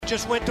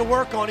just went to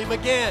work on him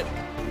again.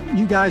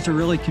 You guys are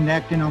really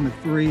connecting on the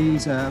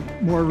threes.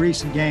 More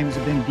recent games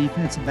have been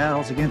defensive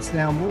battles against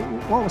them.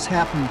 What was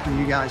happening for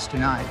you guys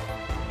tonight?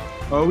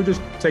 We just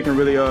taking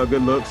really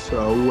good looks.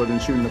 We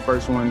wasn't shooting the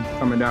first one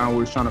coming down. We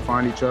was trying to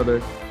find each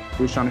other.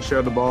 We was trying to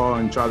share the ball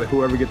and try to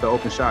whoever get the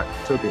open shot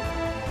took it.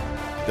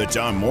 The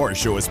John Morris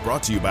Show is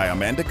brought to you by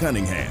Amanda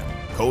Cunningham,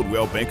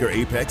 Coldwell Banker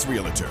Apex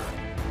Realtor,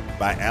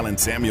 by Allen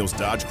Samuels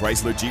Dodge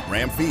Chrysler Jeep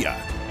Ram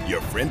Fiat,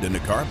 your friend in the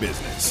car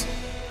business,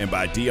 and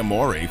by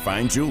Diamore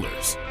Fine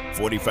Jewelers,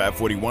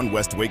 4541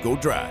 West Waco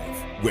Drive,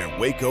 where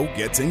Waco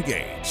gets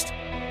engaged.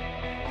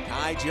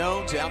 Kai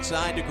Jones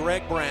outside to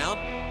Greg Brown.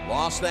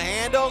 Lost the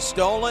handle,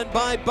 stolen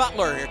by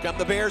Butler. Here come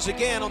the Bears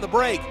again on the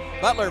break.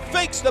 Butler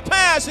fakes the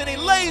pass and he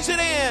lays it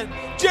in.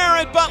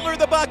 Jared Butler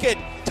the bucket.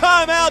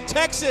 Timeout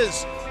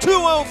Texas.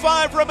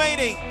 2:05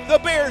 remaining. The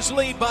Bears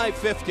lead by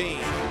 15.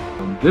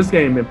 This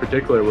game in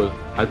particular was,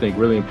 I think,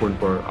 really important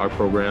for our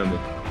program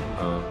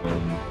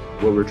and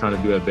what we're trying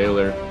to do at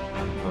Baylor.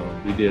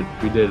 We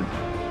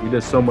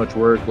did so much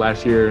work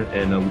last year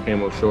and we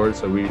came up short,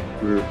 so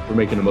we're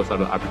making the most out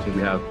of the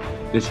opportunity we have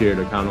this year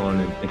to count on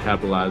and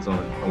capitalize on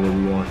what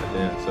we want at the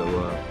end. So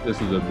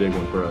this is a big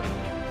one for us.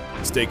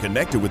 Stay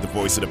connected with the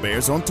Voice of the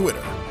Bears on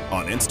Twitter,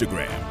 on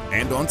Instagram,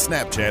 and on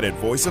Snapchat at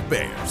Voice of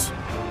Bears.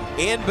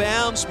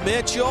 Inbounds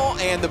Mitchell,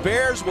 and the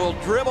Bears will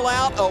dribble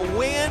out a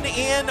win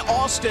in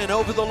Austin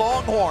over the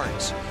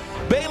Longhorns.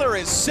 Baylor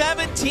is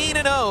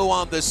 17-0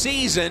 on the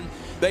season.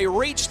 They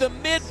reach the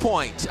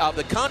midpoint of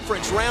the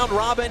conference round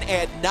robin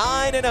at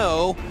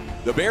 9-0.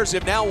 The Bears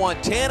have now won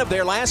 10 of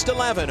their last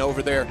 11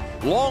 over their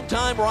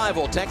longtime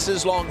rival,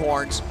 Texas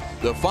Longhorns.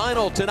 The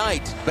final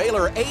tonight,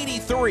 Baylor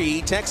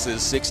 83,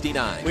 Texas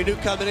 69. We knew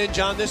coming in,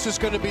 John, this was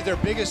going to be their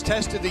biggest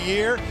test of the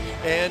year,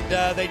 and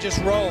they just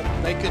roll.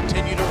 They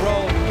continue to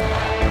roll.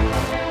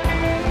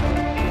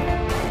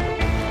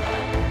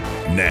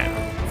 Now,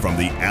 from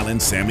the Allen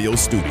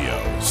Samuels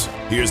Studios,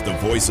 here's the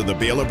voice of the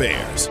Baylor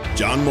Bears,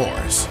 John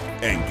Morris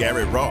and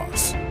Garrett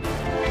Ross.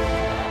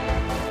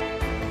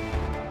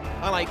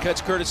 Highlight cuts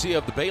courtesy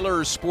of the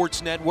Baylor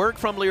Sports Network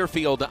from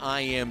Learfield to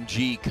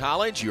IMG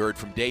College. You heard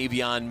from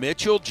Davion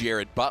Mitchell,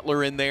 Jared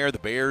Butler in there. The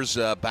Bears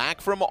back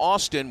from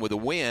Austin with a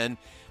win.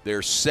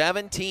 Their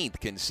 17th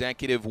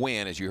consecutive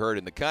win, as you heard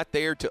in the cut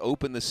there, to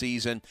open the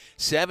season.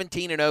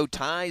 17-0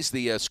 ties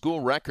the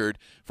school record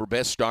for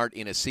best start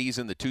in a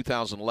season. The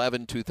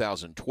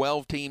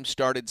 2011-2012 team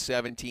started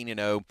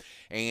 17-0,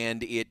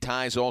 and it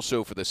ties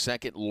also for the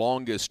second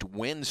longest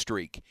win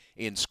streak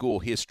in school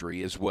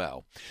history as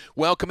well.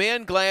 Welcome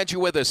in. Glad you're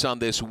with us on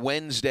this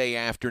Wednesday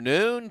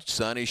afternoon.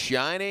 Sun is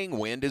shining.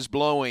 Wind is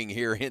blowing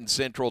here in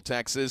Central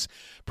Texas.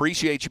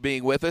 Appreciate you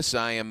being with us.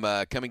 I am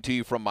coming to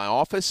you from my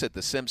office at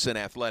the Simpson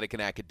Athletic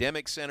and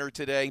Academic Center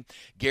today.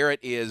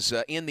 Garrett is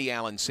in the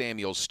Allen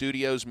Samuels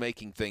studios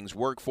making things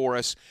work for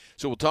us.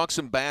 So we'll talk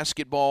some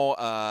basketball.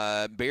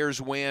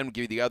 Bears win. We'll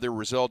give you the other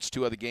results.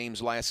 2 other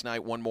games last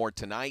night, 1 more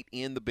tonight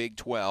in the Big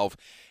 12.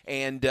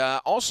 And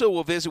also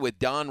we'll visit with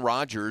Don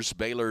Rogers,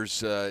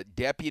 Baylor's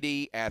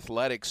Deputy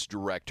Athletics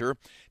Director.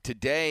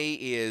 Today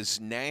is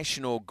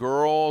National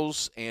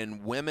Girls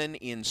and Women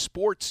in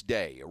Sports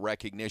Day, a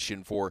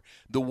recognition for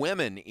the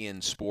women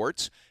in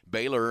sports.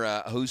 Baylor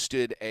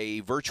hosted a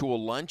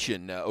virtual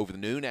luncheon over the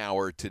noon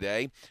hour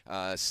today.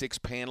 6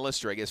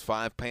 panelists, or I guess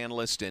 5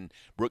 panelists, and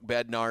Brooke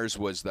Bednarz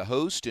was the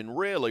host, and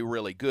really,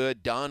 really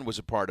good. Don was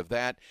a part of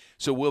that.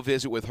 So we'll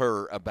visit with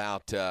her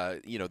about,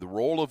 the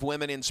role of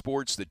women in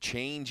sports, the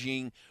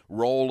changing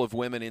role of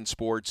women in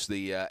sports,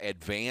 the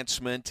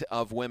advancement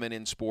of women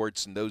in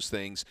sports, and those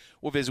things.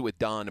 We'll visit with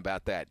Don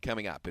about that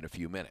coming up in a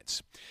few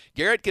minutes.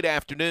 Garrett, good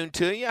afternoon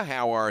to you.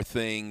 How are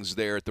things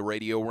there at the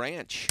Radio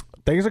Ranch?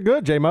 Things are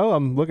good, J-Mo.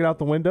 I'm looking out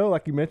the window,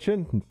 like you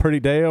mentioned. Pretty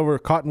day over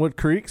Cottonwood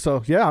Creek.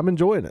 So, yeah, I'm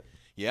enjoying it.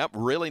 Yep,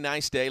 really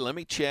nice day. Let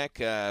me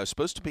check.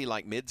 Supposed to be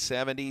like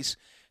mid-70s,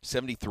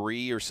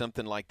 73 or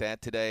something like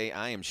that today.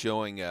 I am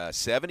showing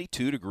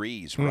 72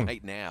 degrees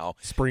right now.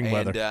 Spring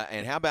weather.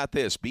 And how about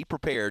this? Be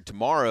prepared.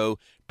 Tomorrow,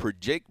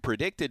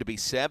 predicted to be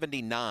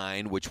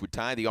 79, which would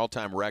tie the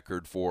all-time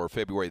record for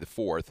February the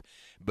 4th.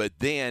 But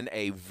then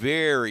a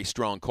very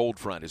strong cold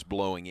front is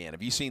blowing in.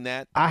 Have you seen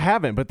that? I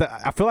haven't, but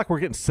I feel like we're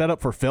getting set up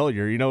for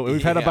failure.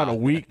 We've had about a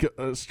week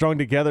strung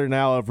together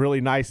now of really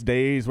nice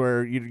days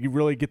where you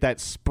really get that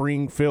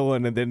spring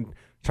feeling and then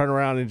turn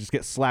around and just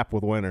get slapped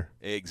with winter.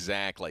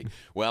 Exactly.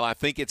 Well, I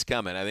think it's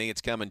coming. I think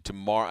it's coming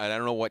tomorrow. I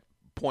don't know what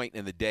point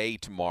in the day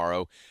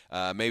tomorrow.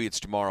 Maybe it's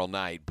tomorrow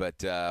night,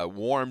 but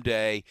warm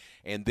day.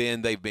 And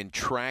then they've been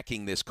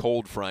tracking this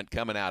cold front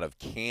coming out of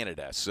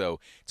Canada. So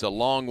it's a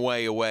long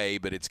way away,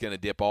 but it's going to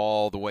dip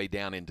all the way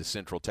down into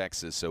Central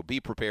Texas. So be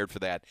prepared for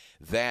that.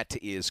 That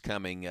is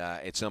coming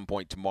at some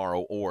point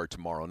tomorrow or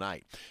tomorrow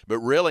night. But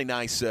really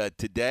nice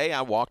today.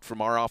 I walked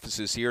from our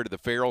offices here to the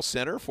Farrell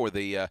Center for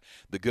the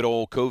good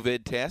old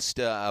COVID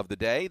test of the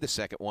day, the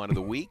second one of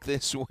the week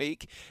this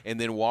week, and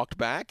then walked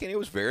back, and it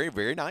was very,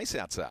 very nice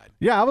outside.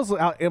 Yeah, Yeah, I was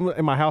out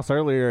in my house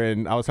earlier,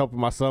 and I was helping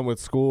my son with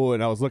school,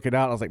 and I was looking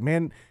out. And I was like,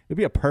 man, it'd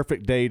be a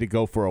perfect day to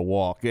go for a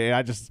walk. And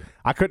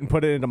I couldn't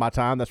put it into my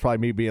time. That's probably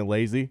me being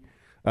lazy.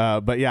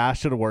 But, yeah, I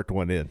should have worked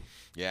one in.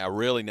 Yeah,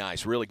 really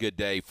nice. Really good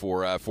day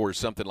for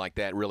something like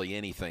that, really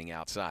anything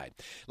outside.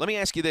 Let me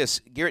ask you this.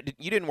 Garrett,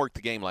 you didn't work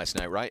the game last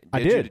night, right?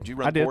 I did. Did you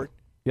run the board?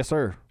 Yes,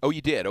 sir. Oh,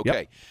 you did? Okay.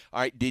 Yep.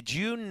 All right. Did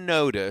you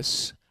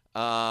notice,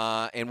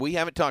 and we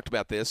haven't talked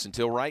about this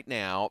until right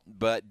now,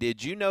 but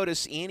did you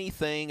notice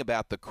anything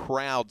about the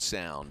crowd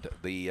sound,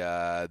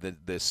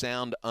 the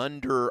sound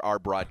under our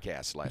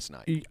broadcast last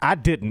night? I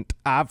didn't.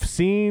 I've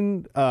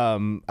seen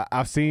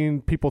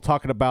people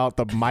talking about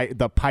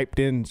the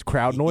piped-in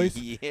crowd noise.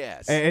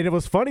 Yes. And it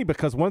was funny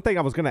because one thing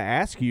I was going to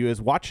ask you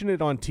is watching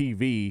it on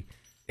TV,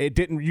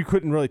 you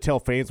couldn't really tell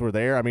fans were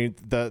there. I mean,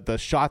 the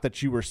shot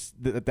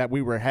that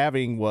we were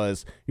having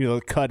was,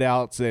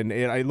 cutouts, and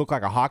it looked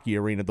like a hockey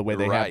arena the way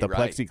they have the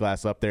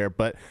plexiglass up there.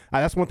 But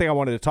that's one thing I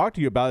wanted to talk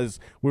to you about is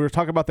we were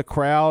talking about the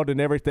crowd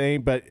and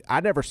everything, but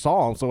I never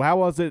saw them. So how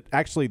was it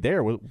actually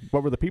there? What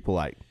were the people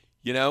like?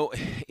 Pat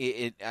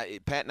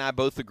and I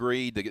both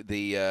agreed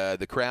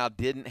the crowd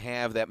didn't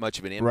have that much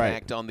of an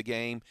impact on the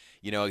game.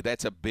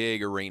 That's a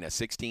big arena.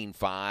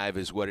 16,500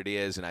 is what it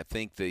is, and I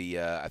think the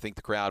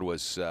crowd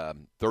was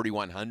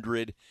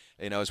 3,100.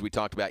 As we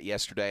talked about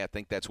yesterday, I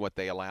think that's what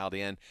they allowed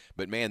in.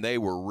 But man, they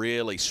were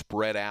really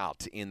spread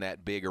out in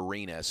that big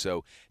arena.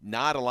 So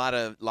not a lot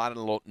of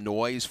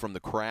noise from the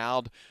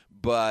crowd,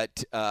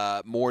 but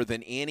more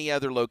than any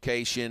other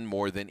location,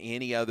 more than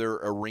any other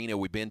arena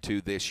we've been to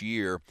this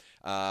year,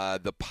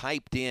 the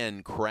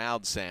piped-in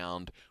crowd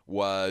sound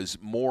was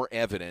more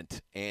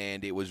evident,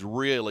 and it was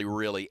really,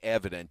 really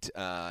evident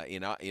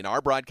in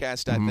our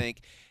broadcast, I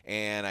think.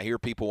 And I hear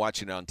people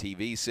watching it on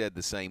TV said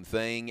the same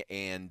thing.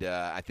 And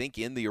I think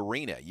in the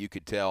arena you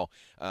could tell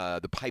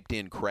the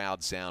piped-in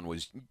crowd sound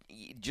was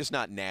just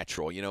not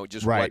natural. It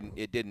just wasn't.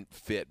 It didn't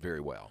fit very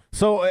well.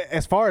 So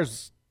as far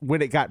as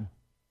when it got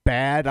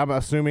bad, I'm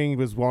assuming it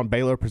was on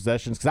Baylor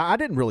possessions, because I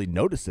didn't really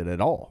notice it at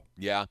all.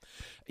 Yeah,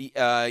 it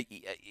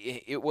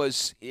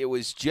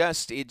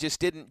just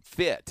didn't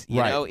fit.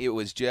 You know, it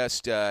was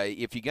just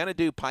if you're gonna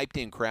do piped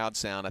in crowd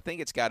sound, I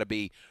think it's got to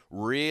be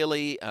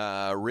really,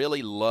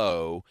 really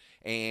low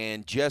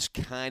and just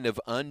kind of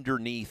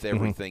underneath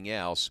everything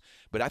else.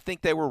 But I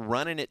think they were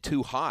running it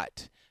too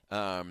hot.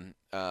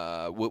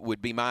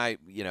 Would be my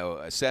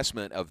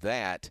assessment of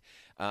that.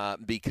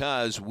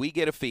 Because we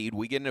get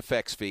an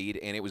effects feed,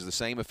 and it was the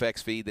same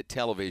effects feed that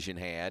television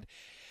had.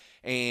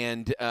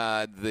 And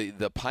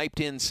the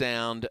piped-in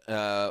sound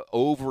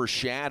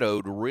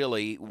overshadowed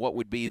really what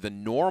would be the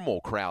normal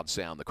crowd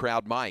sound, the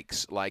crowd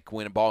mics. Like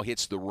when a ball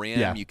hits the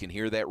rim, you can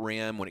hear that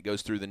rim. When it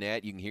goes through the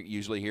net, you can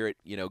usually hear it,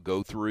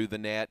 go through the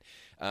net.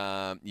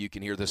 You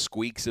can hear the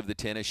squeaks of the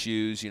tennis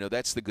shoes.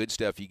 That's the good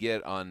stuff you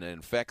get on an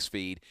effects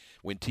feed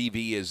when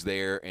TV is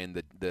there and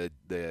the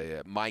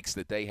mics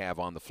that they have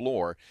on the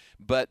floor.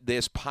 But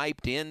this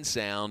piped-in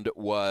sound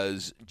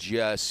was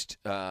just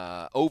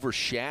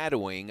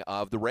overshadowing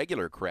of the regular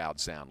crowd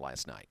sound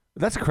last night.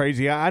 That's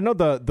crazy. I know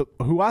the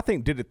who I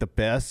think did it the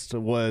best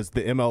was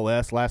the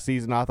MLS last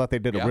season. I thought they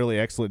did a really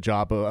excellent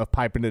job of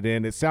piping it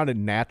in. It sounded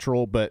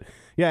natural, but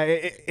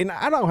and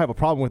I don't have a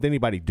problem with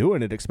anybody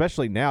doing it,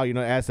 especially now,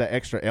 as that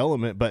extra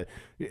element, but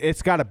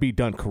it's got to be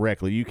done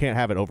correctly. You can't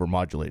have it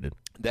overmodulated.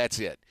 That's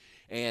it.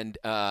 And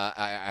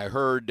I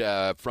heard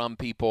from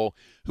people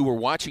who were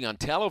watching on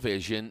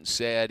television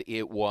said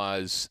it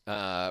was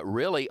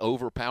really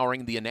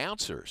overpowering the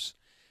announcers.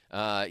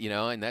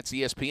 And that's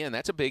ESPN.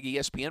 That's a big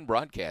ESPN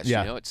broadcast,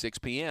 at 6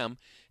 p.m.,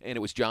 and it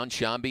was John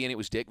Shambi and it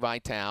was Dick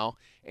Vitale,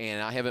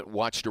 and I haven't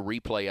watched a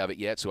replay of it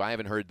yet, so I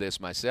haven't heard this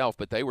myself,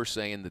 but they were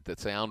saying that the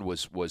sound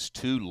was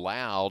too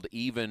loud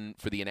even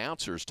for the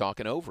announcers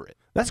talking over it.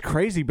 That's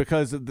crazy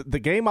because the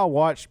game I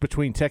watched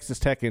between Texas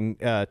Tech and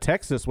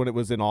Texas when it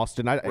was in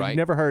Austin, I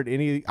never heard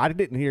I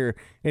didn't hear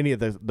any of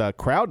the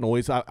crowd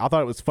noise. I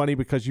thought it was funny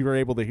because you were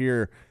able to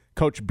hear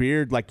Coach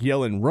Beard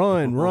yelling,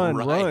 run, run.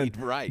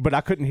 Right. But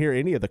I couldn't hear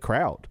any of the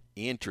crowd.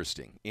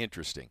 Interesting.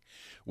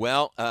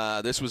 Well,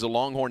 this was a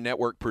Longhorn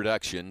Network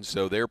production,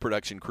 so their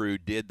production crew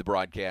did the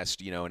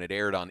broadcast, and it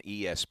aired on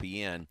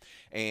ESPN.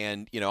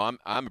 And,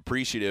 I'm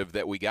appreciative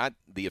that we got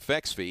the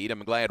effects feed.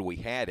 I'm glad we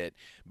had it,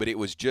 but it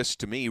was just,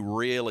 to me,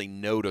 really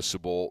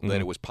noticeable that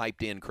it was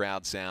piped in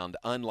crowd sound,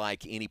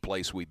 unlike any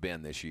place we've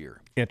been this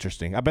year.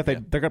 Interesting. I bet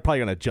they're probably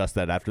going to adjust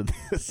that after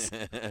this.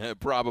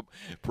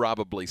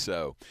 Probably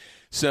so.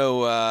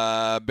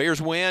 So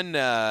Bears win.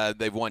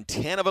 They've won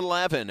 10 of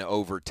 11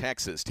 over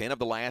Texas, 10 of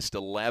the last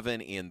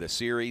 11 in the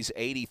series,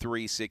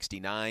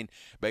 83-69.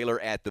 Baylor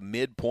at the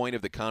midpoint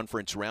of the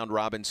conference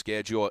round-robin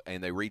schedule,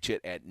 and they reach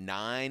it at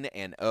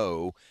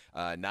 9-0.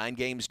 9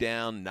 games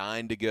down,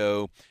 9 to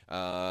go.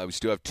 We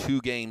still have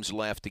 2 games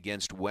left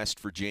against West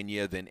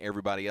Virginia, then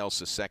everybody else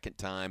a second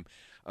time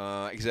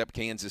except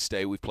Kansas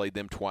State. We've played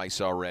them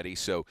twice already.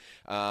 So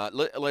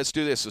let's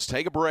do this. Let's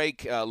take a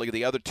break. Look at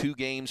the other two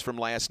games from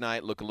last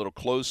night. Look a little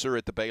closer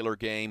at the Baylor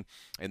game,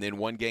 and then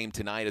one game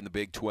tonight in the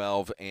Big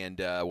 12, and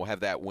we'll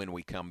have that when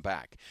we come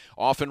back.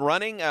 Off and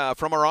running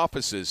from our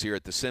offices here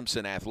at the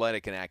Simpson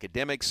Athletic and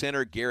Academic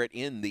Center. Garrett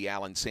in the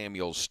Allen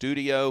Samuels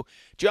studio.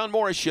 John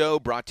Morris Show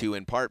brought to you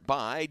in part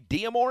by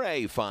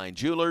D'Amore Fine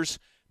Jewelers.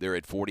 They're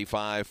at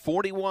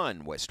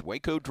 4541 West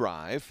Waco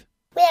Drive.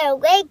 Where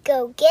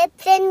Waco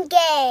gets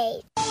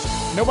engaged.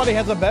 Nobody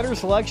has a better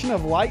selection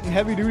of light and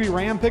heavy-duty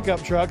Ram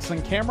pickup trucks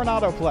than Cameron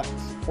Autoplex,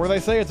 where they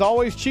say it's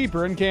always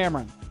cheaper in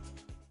Cameron.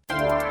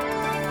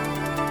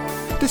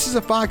 This is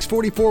a Fox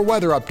 44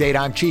 weather update.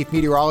 I'm Chief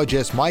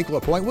Meteorologist Mike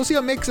LaPointe. We'll see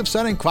a mix of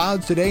sun and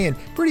clouds today and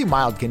pretty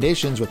mild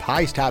conditions with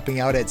highs topping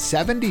out at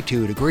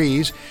 72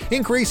 degrees.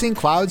 Increasing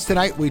clouds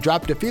tonight, we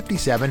drop to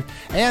 57,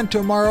 and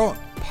tomorrow,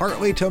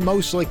 partly to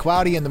mostly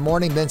cloudy in the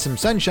morning, then some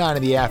sunshine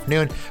in the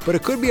afternoon, but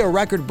it could be a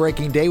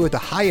record-breaking day with a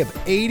high of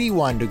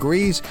 81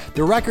 degrees.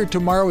 The record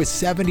tomorrow is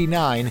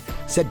 79,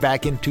 set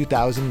back in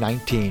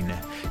 2019.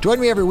 Join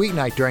me every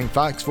weeknight during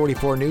Fox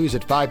 44 News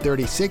at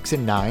 5:36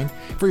 and 9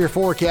 for your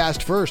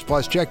forecast first.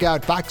 Plus, check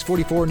out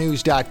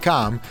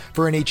fox44news.com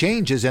for any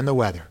changes in the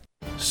weather.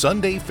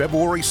 Sunday,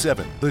 February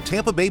 7th, the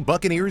Tampa Bay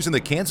Buccaneers and the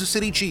Kansas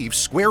City Chiefs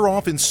square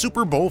off in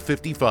Super Bowl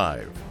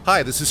 55.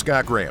 Hi, this is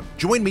Scott Graham.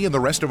 Join me and the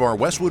rest of our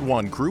Westwood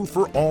One crew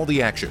for all the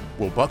action.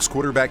 Will Bucs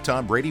quarterback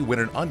Tom Brady win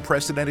an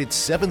unprecedented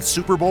 7th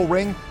Super Bowl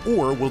ring?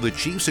 Or will the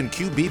Chiefs and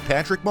QB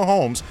Patrick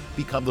Mahomes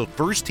become the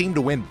first team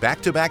to win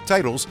back-to-back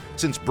titles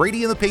since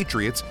Brady and the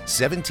Patriots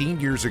 17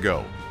 years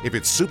ago? If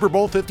it's Super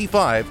Bowl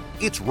 55,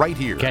 it's right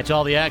here. Catch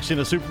all the action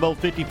of Super Bowl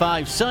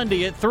 55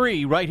 Sunday at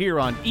 3 right here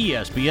on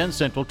ESPN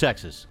Central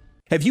Texas.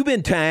 Have you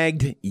been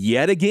tagged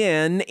yet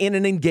again in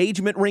an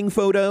engagement ring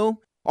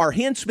photo? Are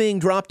hints being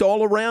dropped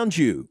all around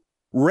you?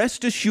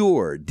 Rest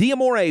assured,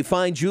 D'Amore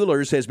Fine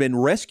Jewelers has been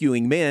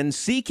rescuing men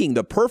seeking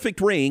the perfect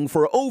ring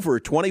for over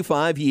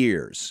 25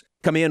 years.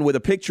 Come in with a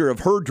picture of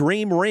her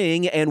dream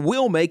ring and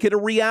we'll make it a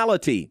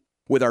reality.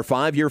 With our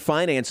 5-year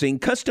financing,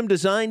 custom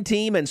design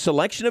team, and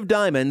selection of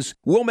diamonds,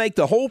 we'll make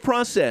the whole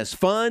process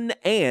fun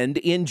and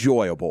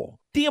enjoyable.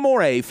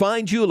 D'Amore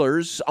Fine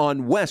Jewelers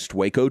on West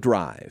Waco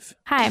Drive.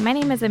 Hi, my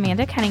name is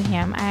Amanda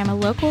Cunningham. I am a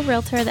local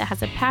realtor that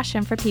has a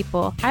passion for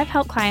people. I've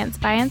helped clients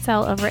buy and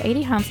sell over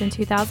 80 homes in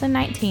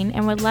 2019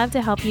 and would love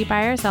to help you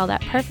buy or sell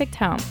that perfect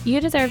home. You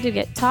deserve to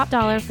get top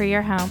dollar for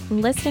your home.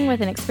 Listing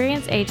with an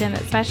experienced agent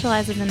that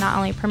specializes in not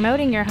only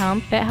promoting your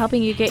home, but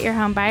helping you get your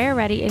home buyer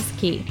ready is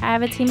key. I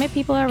have a team of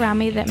people around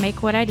me that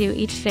make what I do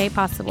each day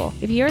possible.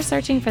 If you are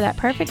searching for that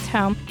perfect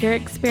home, your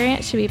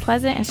experience should be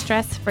pleasant and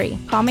stress-free.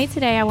 Call me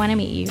today. I want to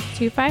meet you.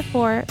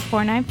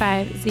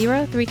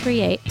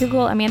 254-495-0338.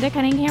 Google Amanda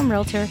Cunningham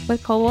Realtor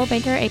with Coldwell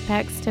Banker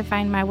Apex to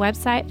find my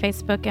website,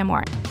 Facebook, and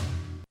more.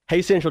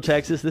 Hey Central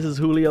Texas, this is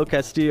Julio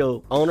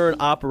Castillo, owner and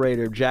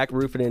operator of Jack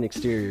Roofing and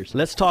Exteriors.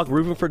 Let's talk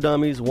roofing for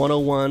dummies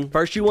 101.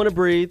 First, you want to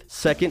breathe.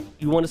 Second,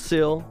 you want to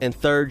seal. And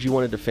third, you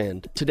want to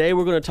defend. Today,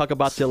 we're going to talk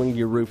about sealing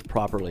your roof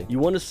properly. You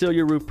want to seal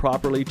your roof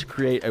properly to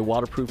create a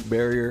waterproof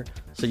barrier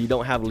so you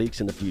don't have leaks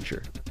in the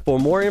future. For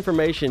more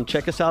information,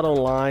 check us out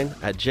online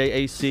at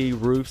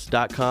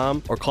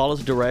jacroofs.com or call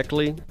us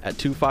directly at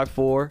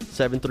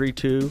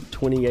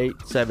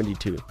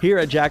 254-732-2872. Here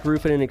at Jack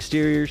Roofing and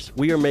Exteriors,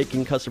 we are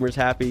making customers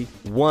happy,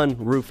 one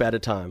roof at a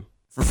time.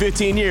 For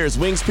 15 years,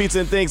 Wings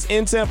Pizza and Things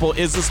in Temple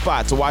is the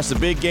spot to watch the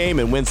big game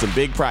and win some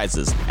big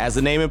prizes. As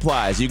the name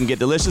implies, you can get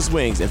delicious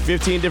wings in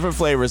 15 different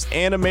flavors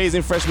and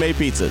amazing fresh-made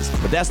pizzas.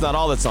 But that's not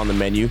all that's on the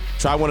menu.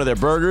 Try one of their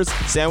burgers,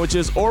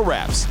 sandwiches, or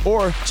wraps.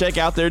 Or check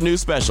out their new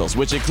specials,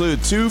 which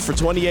include 2 for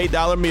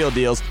 $28 meal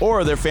deals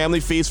or their family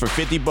feast for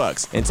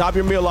 $50. And top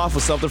your meal off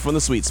with something from the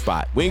sweet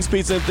spot. Wings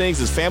Pizza and Things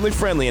is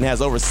family-friendly and has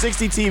over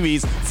 60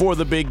 TVs for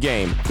the big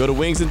game. Go to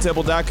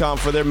wingsandtemple.com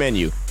for their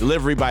menu.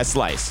 Delivery by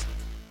slice.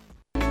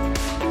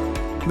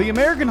 The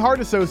American Heart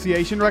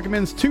Association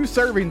recommends 2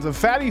 servings of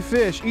fatty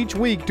fish each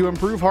week to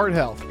improve heart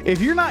health. If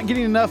you're not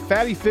getting enough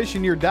fatty fish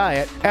in your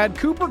diet, add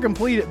Cooper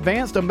Complete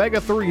Advanced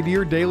Omega-3 to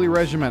your daily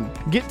regimen.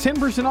 Get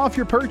 10% off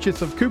your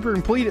purchase of Cooper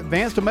Complete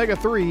Advanced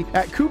Omega-3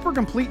 at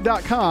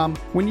coopercomplete.com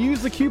when you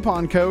use the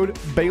coupon code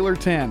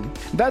Baylor10.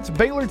 That's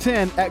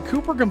Baylor10 at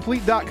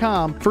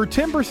coopercomplete.com for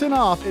 10%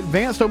 off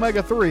Advanced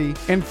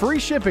Omega-3 and free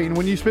shipping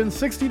when you spend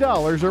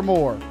 $60 or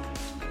more.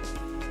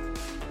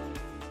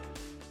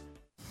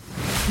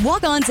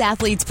 Walk-On's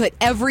athletes put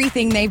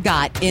everything they've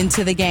got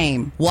into the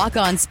game.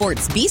 Walk-On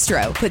Sports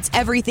Bistro puts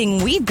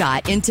everything we've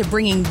got into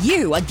bringing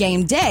you a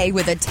game day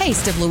with a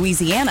taste of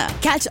Louisiana.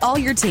 Catch all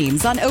your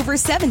teams on over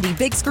 70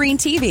 big screen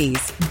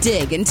TVs.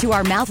 Dig into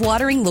our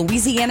mouth-watering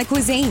Louisiana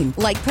cuisine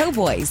like po'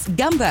 boys,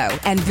 gumbo,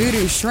 and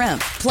voodoo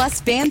shrimp,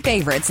 plus fan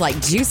favorites like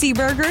juicy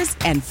burgers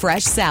and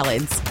fresh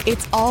salads.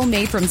 It's all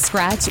made from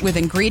scratch with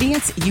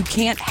ingredients you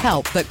can't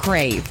help but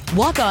crave.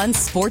 Walk-On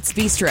Sports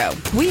Bistro.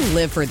 We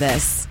live for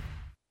this.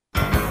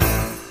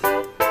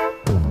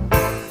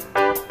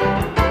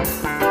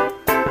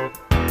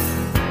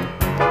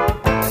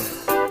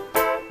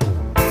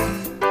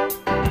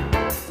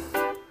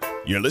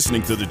 You're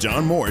listening to The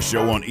John Morris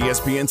Show on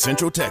ESPN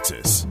Central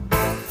Texas.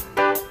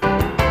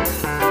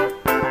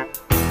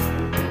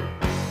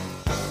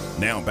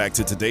 Now back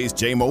to today's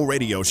JMO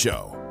Radio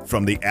Show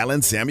from the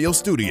Allen Samuel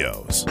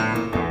Studios.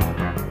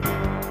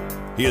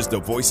 Here's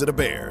the voice of the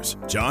Bears,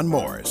 John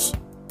Morris.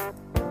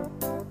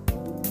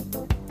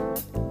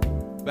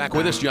 Back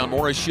with us, John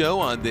Morris Show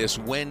on this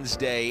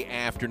Wednesday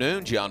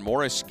afternoon. John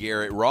Morris,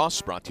 Garrett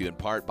Ross, brought to you in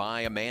part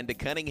by Amanda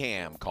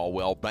Cunningham,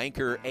 Coldwell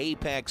Banker,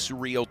 Apex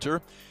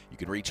Realtor. You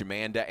can reach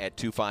Amanda at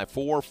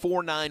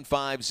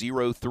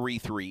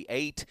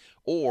 254-495-0338,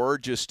 or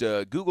just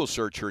Google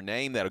search her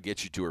name. That'll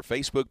get you to her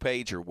Facebook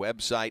page, her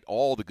website,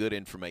 all the good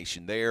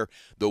information there.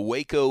 The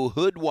Waco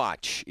Hood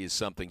Watch is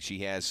something she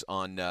has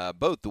on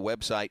both the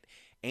website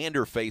and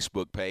her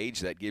Facebook page.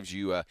 That gives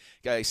you a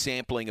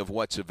sampling of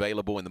what's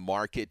available in the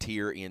market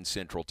here in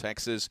Central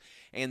Texas.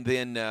 And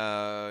then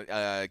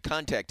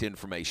contact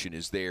information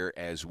is there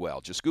as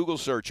well. Just Google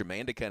search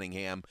Amanda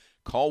Cunningham,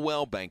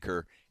 Coldwell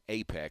Banker,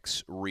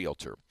 Apex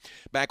Realtor.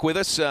 Back with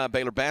us,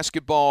 Baylor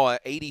basketball,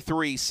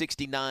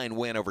 83-69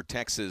 win over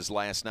Texas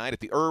last night at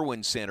the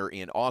Irwin Center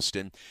in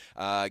Austin.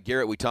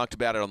 Garrett, we talked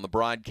about it on the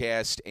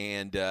broadcast,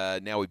 and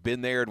now we've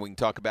been there, and we can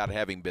talk about it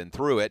having been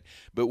through it.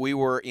 But we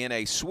were in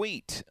a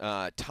suite,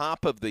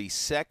 top of the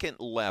second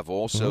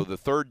level, so the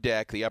third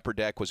deck, the upper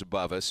deck was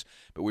above us,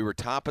 but we were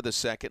top of the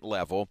second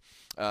level.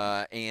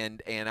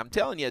 And I'm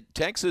telling you,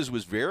 Texas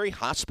was very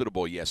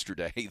hospitable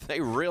yesterday.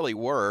 They really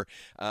were.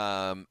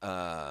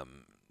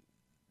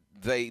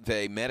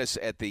 They met us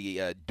at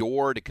the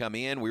door to come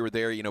in. We were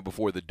there,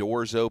 before the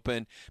doors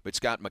opened. But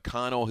Scott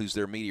McConnell, who's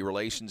their media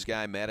relations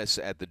guy, met us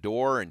at the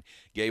door and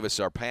gave us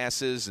our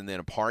passes and then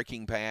a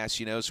parking pass,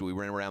 so we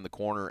ran around the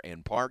corner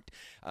and parked.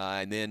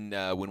 And then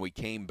when we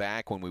came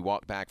back, when we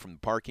walked back from the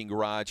parking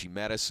garage, he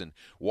met us and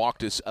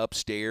walked us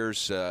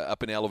upstairs,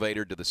 up an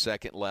elevator to the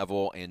second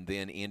level and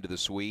then into the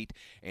suite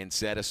and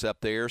set us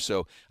up there.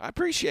 So I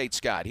appreciate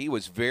Scott. He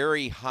was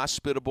very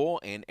hospitable,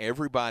 and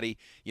everybody,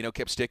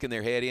 kept sticking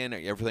their head in.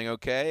 Everything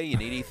okay? You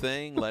need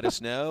anything? Let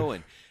us know.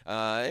 And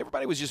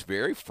everybody was just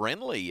very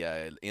friendly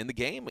at the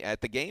game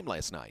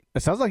last night.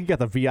 It sounds like you got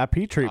the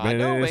VIP treatment. I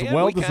know, it's man.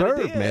 well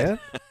deserved, man.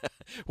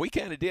 We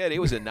kind of did. It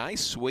was a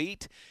nice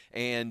suite,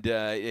 and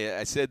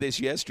I said this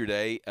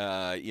yesterday.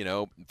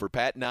 For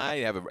Pat and I,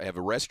 have a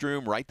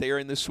restroom right there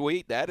in the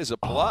suite. That is a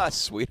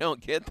plus. We don't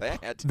get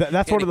that.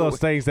 That's one of those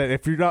things that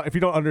if you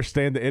don't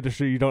understand the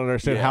industry, you don't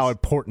understand how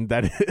important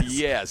that is.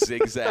 Yes,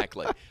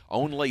 exactly.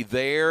 Only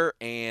there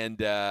and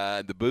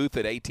the booth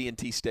at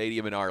AT&T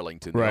Stadium in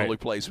Arlington, the only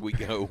place we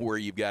go where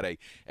you've got a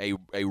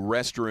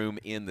restroom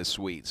in the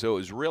suite. So it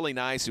was really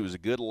nice. It was a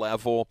good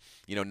level,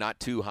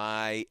 not too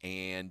high,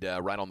 and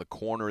right on the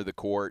corner of the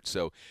court.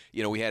 So,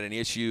 we had an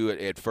issue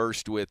at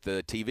first with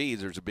the TVs.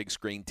 There's a big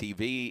screen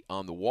TV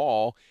on the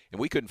wall, and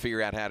we couldn't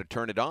figure out how to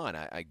turn it on.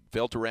 I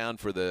felt around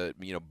for the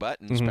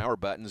buttons, power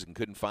buttons, and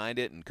couldn't find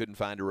it and couldn't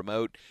find a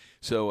remote.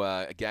 So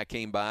a guy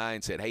came by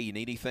and said, "Hey, you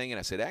need anything?" And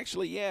I said,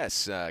 "Actually,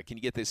 yes. Can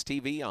you get this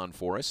TV on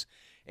for us?"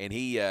 And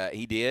he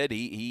did.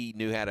 He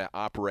knew how to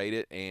operate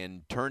it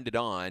and turned it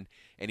on.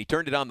 And he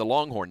turned it on the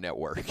Longhorn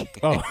Network.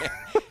 Oh.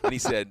 And he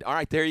said, "All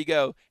right, there you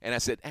go." And I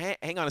said,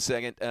 hang on a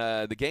second.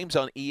 The game's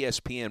on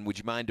ESPN. Would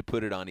you mind to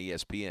put it on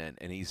ESPN?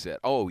 And he said,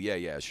 "Oh,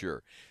 yeah,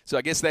 sure." So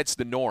I guess that's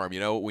the norm.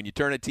 When you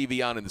turn a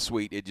TV on in the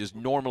suite, it just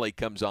normally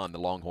comes on the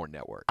Longhorn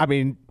Network. I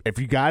mean, if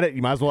you got it,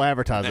 you might as well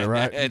advertise it,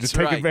 right? Just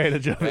take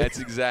advantage of it. That's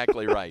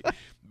exactly right.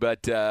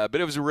 But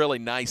it was a really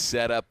nice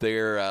setup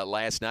there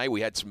last night.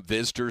 We had some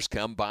visitors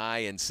come by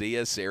and see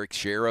us. Eric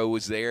Sharrow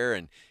was there,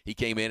 and he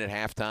came in at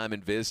halftime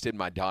and visited.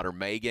 My daughter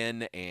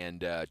Megan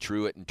and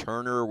Truett and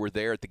Turner were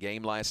there at the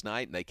game last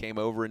night, and they came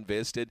over and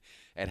visited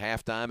at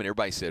halftime. And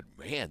everybody said,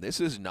 "Man, this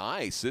is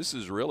nice. This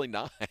is really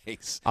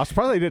nice." I was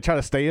surprised they didn't try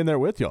to stay in there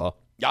with y'all.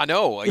 I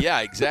know. Yeah,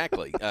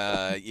 exactly.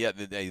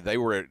 They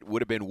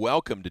would have been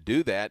welcome to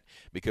do that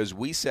because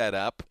we set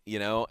up,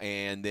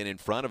 and then in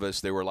front of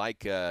us there were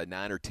like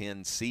 9 or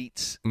 10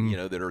 seats,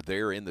 that are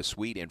there in the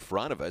suite in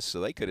front of us,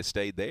 so they could have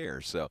stayed there.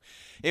 So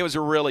it was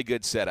a really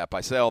good setup. I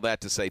say all that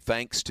to say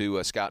thanks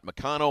to Scott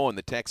McConnell and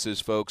the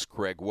Texas folks,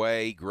 Craig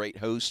Way, great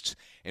hosts,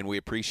 and we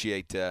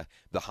appreciate the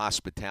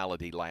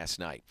hospitality last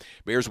night.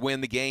 Bears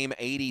win the game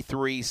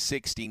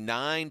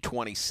 83-69,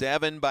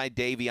 27 by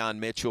Davion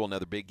Mitchell,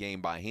 another big game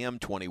by him,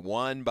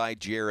 21 by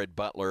Jared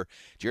Butler.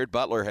 Jared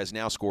Butler has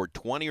now scored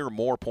 20 or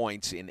more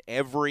points in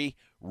every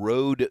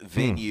road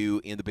venue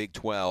in the Big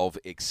 12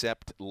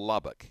 except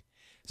Lubbock.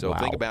 So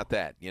think about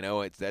that.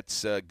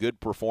 That's a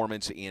good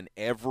performance in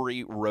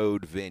every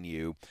road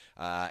venue.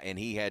 And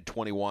he had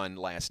 21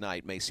 last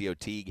night. Maceo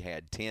Teague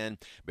had 10.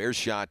 Bears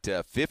shot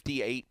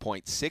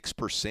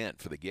 58.6%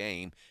 for the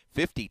game.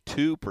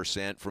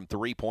 52% from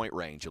three-point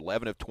range,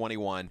 11 of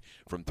 21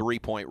 from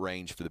three-point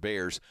range for the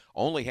Bears.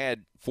 Only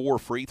had 4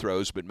 free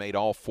throws, but made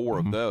all 4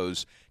 of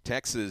those.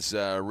 Texas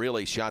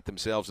really shot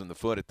themselves in the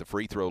foot at the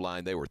free throw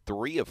line. They were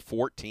 3 of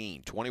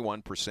 14,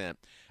 21%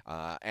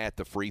 at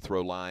the free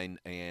throw line.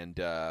 And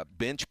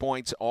bench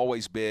points,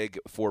 always big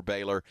for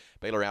Baylor.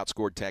 Baylor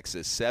outscored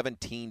Texas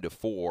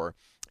 17-4.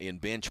 in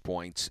bench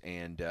points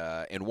and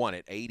won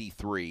it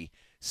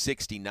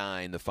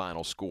 83-69, the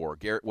final score.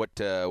 Garrett,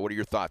 what are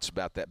your thoughts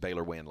about that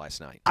Baylor win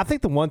last night? I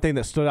think the one thing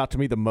that stood out to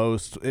me the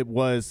most, it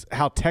was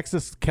how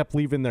Texas kept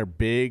leaving their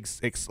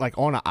bigs like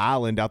on an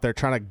island out there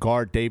trying to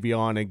guard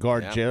Davion and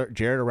guard Jared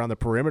around the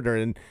perimeter.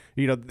 And,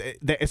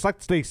 it's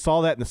like they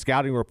saw that in the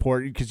scouting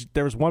report, because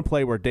there was one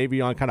play where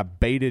Davion kind of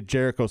baited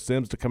Jericho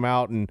Sims to come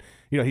out, and,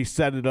 he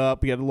set it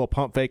up. He had a little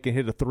pump fake and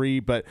hit a three,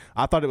 but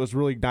I thought it was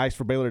really nice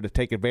for Baylor to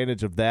take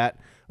advantage of that.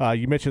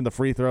 You mentioned the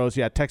free throws.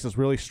 Yeah, Texas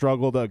really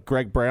struggled.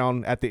 Greg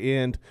Brown at the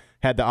end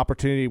had the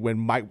opportunity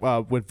when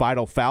when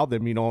Vital fouled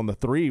them, on the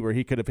three, where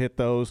he could have hit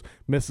those,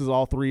 misses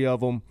all three of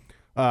them.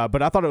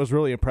 But I thought it was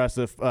really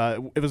impressive.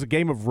 It was a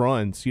game of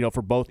runs,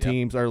 for both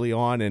teams early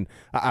on, and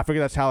I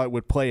figured that's how it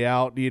would play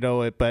out,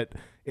 but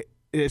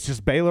it's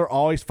just Baylor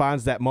always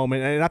finds that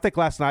moment. And I think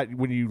last night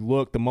when you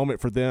look, the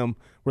moment for them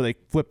where they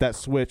flipped that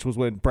switch was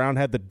when Brown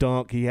had the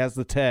dunk, he has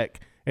the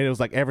tech, and it was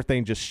like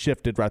everything just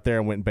shifted right there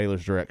and went in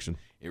Baylor's direction.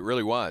 It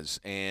really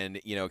was.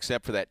 And,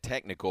 except for that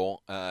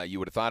technical, you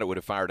would have thought it would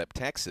have fired up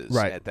Texas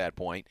at that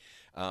point.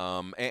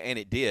 And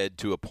it did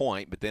to a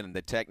point, but then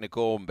the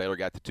technical, Baylor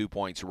got the 2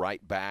 points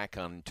right back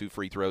on 2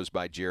 free throws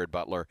by Jared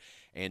Butler,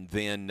 and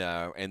then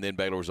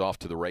Baylor was off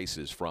to the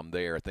races from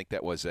there. I think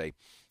that was a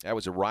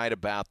right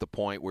about the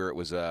point where it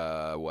was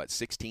a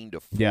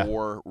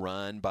 16-4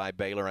 run by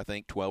Baylor. I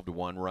think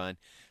 12-1 run.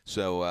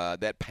 So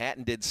that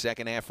patented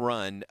second half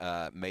run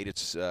made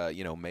its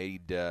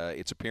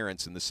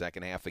appearance in the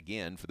second half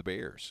again for the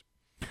Bears.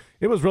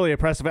 It was really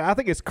impressive. I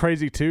think it's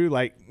crazy, too,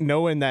 like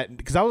knowing that,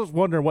 because I was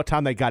wondering what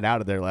time they got out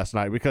of there last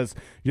night, because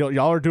y'all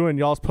are doing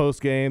y'all's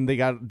post-game. They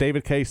got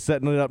David Case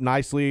setting it up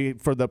nicely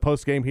for the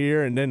post-game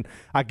here, and then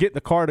I get in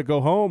the car to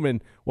go home,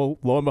 and, well,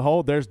 lo and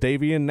behold, there's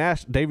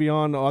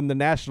Davion on the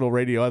national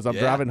radio as I'm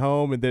driving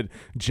home, and then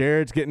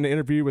Jared's getting an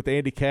interview with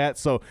Andy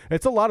Katz. So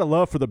it's a lot of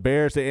love for the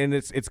Bears, and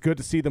it's good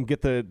to see them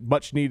get the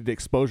much-needed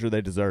exposure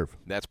they deserve.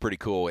 That's pretty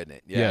cool, isn't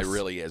it? Yeah, It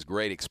really is.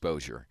 Great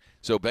exposure.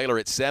 So Baylor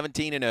at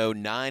 17-0,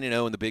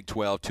 9-0 in the Big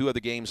 12. 2 other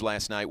games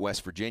last night.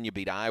 West Virginia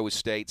beat Iowa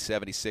State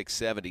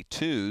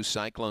 76-72.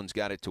 Cyclones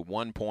got it to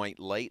 1 point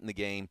late in the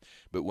game,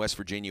 but West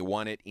Virginia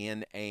won it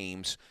in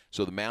Ames.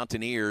 So the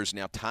Mountaineers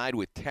now tied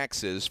with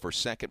Texas for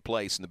second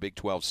place in the Big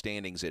 12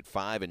 standings at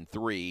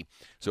 5-3.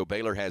 So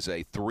Baylor has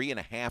a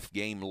 3.5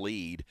 game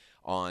lead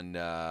on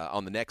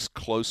the next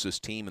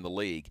closest team in the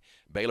league.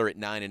 Baylor at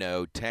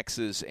 9-0,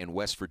 Texas and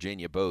West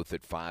Virginia both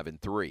at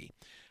 5-3.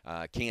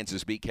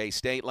 Kansas beat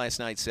K-State last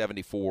night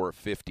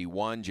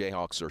 74-51.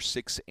 Jayhawks are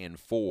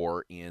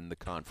 6-4 in the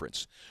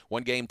conference.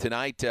 One game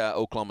tonight,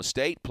 Oklahoma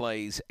State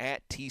plays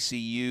at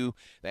TCU.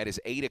 That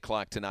is 8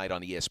 o'clock tonight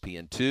on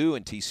ESPN2,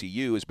 and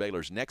TCU is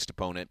Baylor's next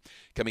opponent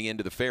coming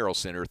into the Farrell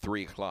Center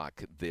 3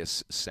 o'clock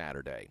this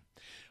Saturday.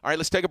 All right,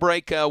 let's take a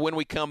break. When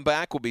we come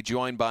back, we'll be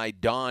joined by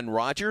Dawn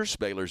Rogers,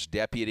 Baylor's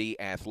Deputy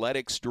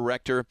Athletics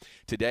Director.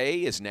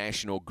 Today is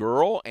National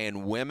Girl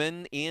and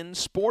Women in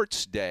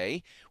Sports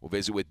Day. We'll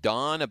visit with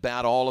Dawn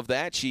about all of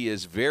that. She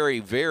is very,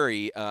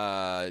 very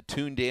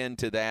tuned in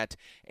to that,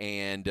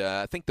 and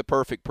I think the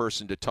perfect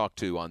person to talk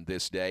to on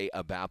this day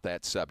about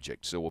that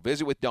subject. So we'll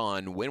visit with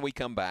Dawn when we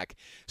come back.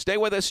 Stay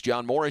with us.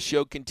 John Morris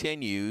Show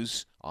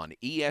continues on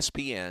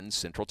ESPN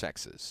Central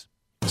Texas.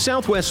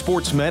 Southwest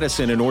Sports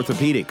Medicine and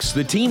Orthopedics,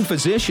 the team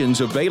physicians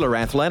of Baylor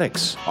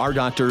Athletics. Our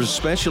doctors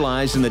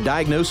specialize in the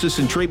diagnosis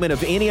and treatment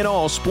of any and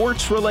all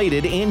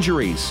sports-related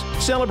injuries.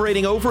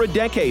 Celebrating over a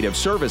decade of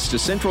service to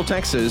Central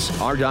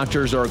Texas, our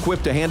doctors are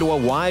equipped to handle a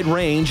wide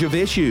range of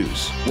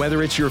issues.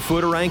 Whether it's your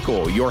foot or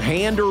ankle, your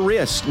hand or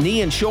wrist,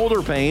 knee and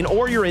shoulder pain,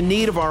 or you're in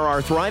need of our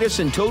arthritis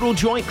and total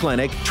joint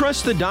clinic,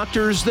 trust the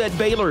doctors that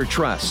Baylor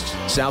trusts.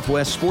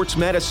 Southwest Sports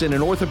Medicine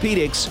and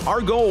Orthopedics, our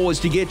goal is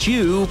to get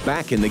you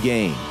back in the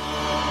game.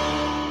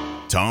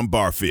 Tom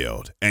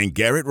Barfield and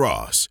Garrett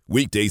Ross,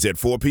 weekdays at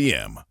 4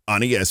 p.m.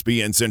 on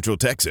ESPN Central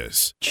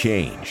Texas.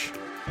 Change.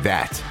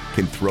 That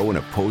can throw an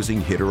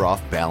opposing hitter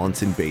off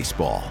balance in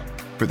baseball.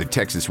 For the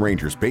Texas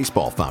Rangers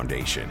Baseball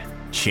Foundation,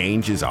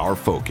 change is our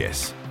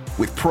focus.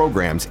 With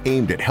programs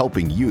aimed at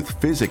helping youth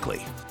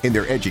physically, in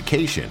their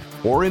education,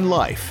 or in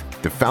life,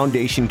 the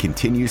foundation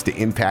continues to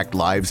impact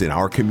lives in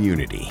our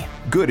community.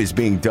 Good is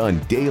being done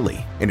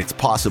daily, and it's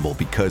possible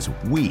because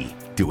we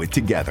do it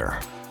together.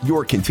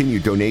 Your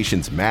continued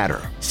donations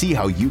matter. See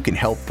how you can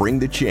help bring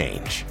the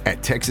change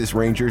at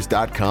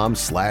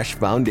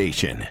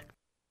texasrangers.com/foundation.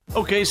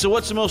 Okay, so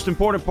what's the most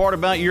important part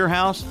about your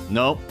house?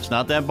 Nope, it's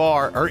not that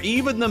bar or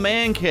even the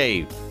man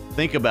cave.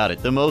 Think about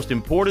it. The most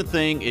important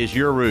thing is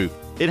your roof.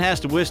 It has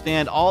to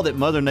withstand all that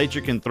Mother Nature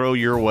can throw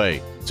your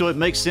way. So it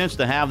makes sense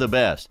to have the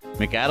best.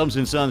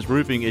 McAdams & Sons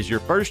Roofing is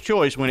your first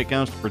choice when it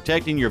comes to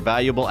protecting your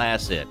valuable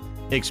asset.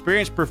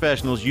 Experienced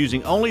professionals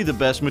using only the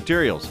best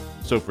materials.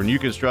 So for new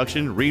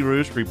construction,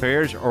 re-roofs,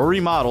 repairs, or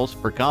remodels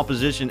for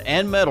composition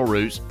and metal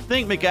roofs,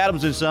 think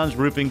McAdams & Sons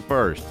Roofing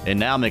first. And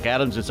now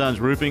McAdams & Sons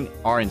Roofing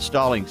are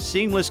installing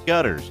seamless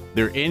gutters.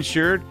 They're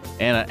insured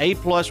and an A+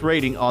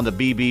 rating on the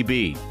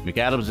BBB.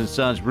 McAdams &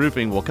 Sons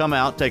Roofing will come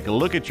out, take a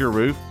look at your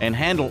roof, and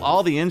handle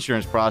all the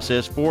insurance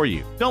process for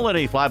you. Don't let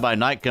any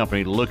fly-by-night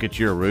company look at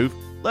your roof.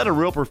 Let a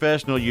real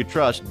professional you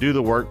trust do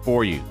the work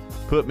for you.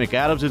 Put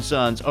McAdams &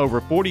 Sons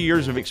over 40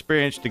 years of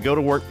experience to go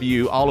to work for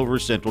you all over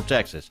Central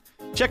Texas.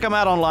 Check them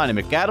out online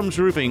at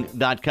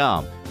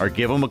McAdamsRoofing.com or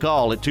give them a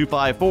call at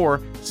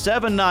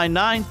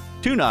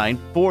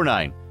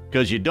 254-799-2949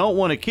 because you don't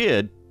want a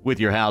kid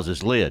with your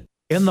house's lid.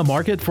 In the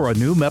market for a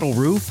new metal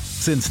roof?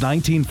 Since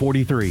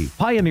 1943,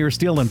 Pioneer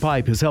Steel and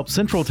Pipe has helped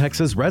Central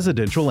Texas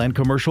residential and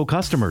commercial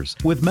customers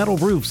with metal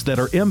roofs that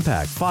are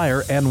impact,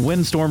 fire, and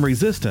windstorm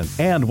resistant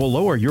and will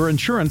lower your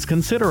insurance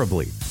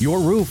considerably.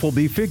 Your roof will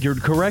be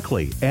figured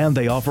correctly, and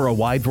they offer a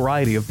wide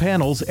variety of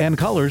panels and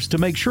colors to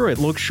make sure it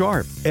looks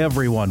sharp.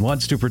 Everyone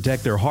wants to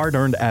protect their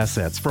hard-earned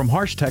assets from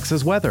harsh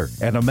Texas weather,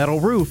 and a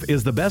metal roof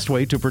is the best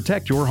way to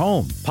protect your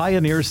home.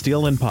 Pioneer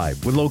Steel and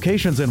Pipe with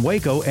locations in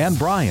Waco and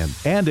Bryan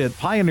and at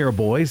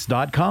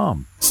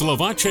pioneerboys.com.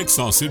 Slovacek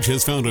Sausage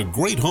has found a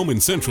great home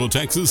in Central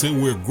Texas,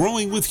 and we're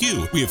growing with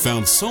you. We have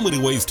found so many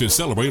ways to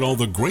celebrate all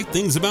the great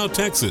things about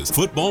Texas.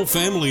 Football,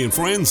 family, and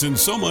friends, and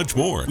so much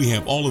more. We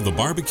have all of the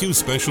barbecue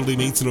specialty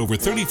meats and over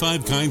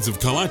 35 kinds of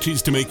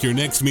kolaches to make your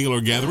next meal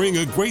or gathering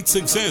a great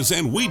success,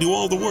 and we do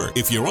all the work.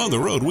 If you're on the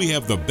road, we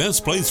have the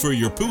best place for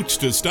your pooch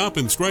to stop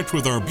and stretch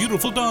with our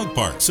beautiful dog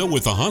park. So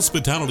with the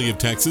hospitality of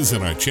Texas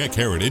and our Czech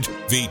heritage,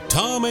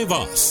 Vítame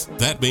vás.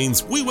 That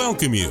means we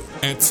welcome you.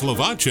 At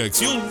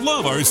Slovacek's, you'll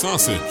love our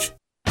sausage.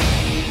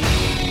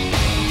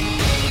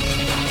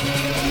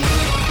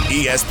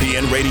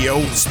 ESPN Radio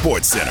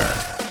Sports Center.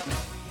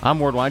 I'm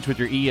Ward Weitz with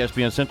your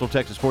ESPN Central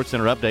Texas Sports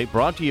Center update,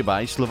 brought to you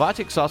by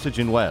Slovacek Sausage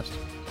in West.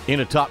 In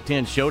a top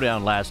 10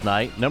 showdown last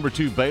night, number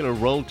 2 Baylor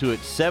rolled to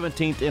its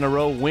 17th in a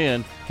row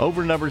win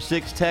over number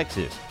 6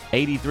 Texas,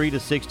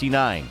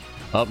 83-69.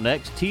 Up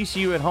next,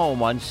 TCU at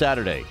home on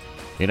Saturday.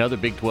 In other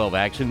Big 12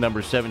 action,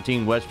 number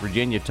 17 West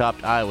Virginia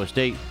topped Iowa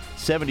State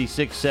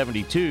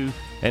 76-72,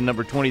 and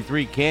number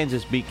 23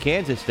 Kansas beat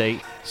Kansas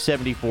State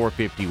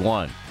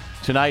 74-51.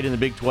 Tonight in the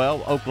Big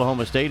 12,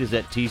 Oklahoma State is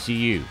at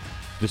TCU.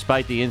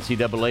 Despite the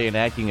NCAA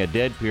enacting a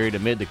dead period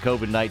amid the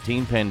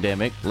COVID-19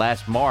 pandemic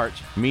last March,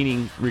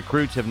 meaning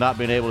recruits have not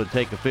been able to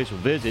take official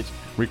visits,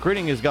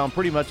 recruiting has gone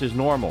pretty much as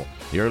normal.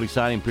 The early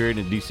signing period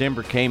in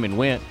December came and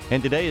went,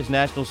 and today is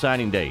National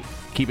Signing Day.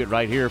 Keep it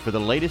right here for the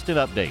latest and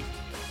update.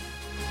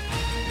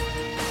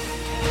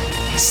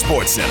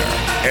 Sports Center,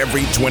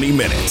 every 20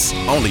 minutes,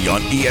 only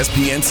on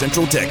ESPN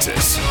Central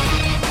Texas.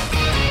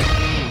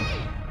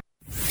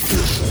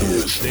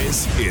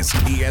 This is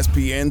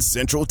ESPN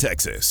Central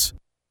Texas.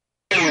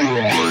 Come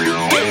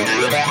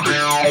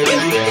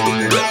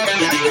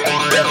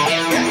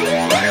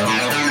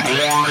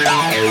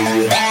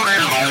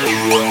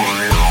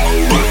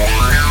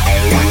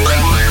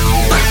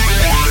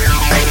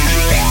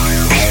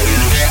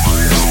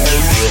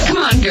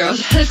on,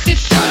 girls, let's get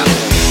started.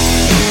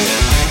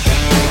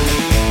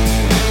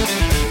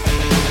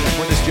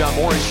 John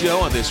Morris Show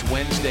on this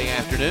Wednesday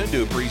afternoon.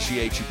 Do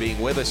appreciate you being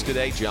with us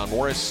today. John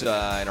Morris in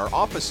our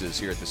offices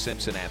here at the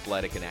Simpson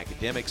Athletic and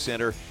Academic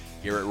Center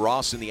here at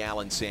Ross in the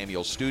Allen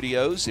Samuel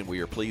Studios, and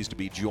we are pleased to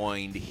be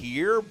joined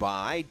here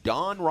by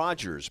Don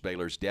Rogers,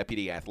 Baylor's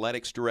Deputy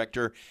Athletics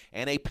Director,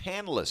 and a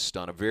panelist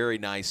on a very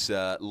nice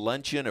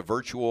luncheon, a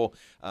virtual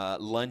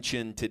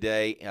luncheon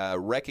today,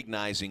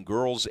 recognizing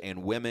Girls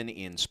and Women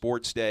in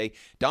Sports Day.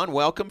 Don,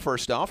 welcome.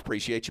 First off,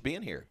 appreciate you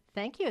being here.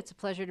 Thank you. It's a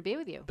pleasure to be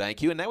with you.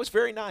 Thank you. And that was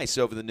very nice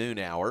over the noon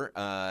hour.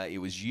 It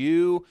was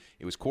you,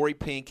 it was Corey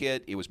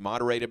Pinkett, it was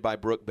moderated by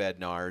Brooke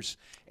Bednarz,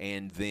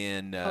 and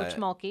then Coach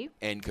Mulkey.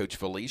 And Coach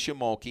Felicia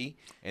Mulkey,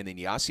 and then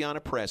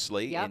Yassiana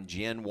Presley and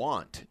Jen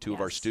Want, two of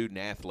our student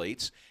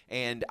athletes.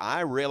 And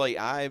I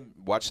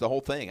watched the whole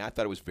thing. I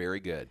thought it was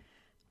very good.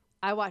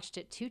 I watched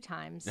it 2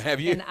 times. Have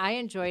you? And I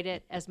enjoyed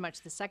it as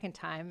much the second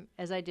time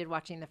as I did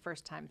watching the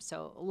first time.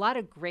 So a lot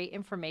of great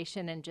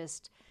information, and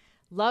just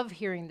love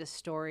hearing the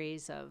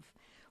stories of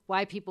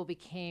why people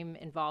became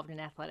involved in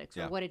athletics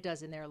or what it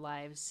does in their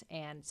lives.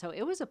 And so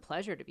it was a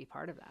pleasure to be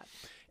part of that.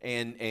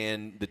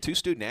 And the 2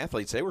 student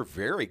athletes, they were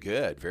very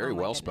good, very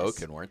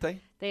well-spoken, weren't they?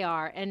 They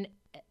are. And,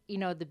 you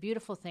know, the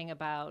beautiful thing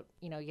about,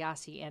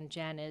 Yassi and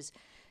Jen is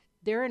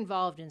they're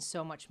involved in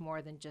so much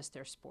more than just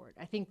their sport.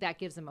 I think that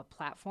gives them a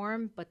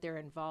platform, but they're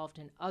involved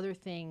in other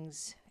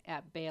things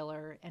at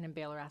Baylor and in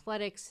Baylor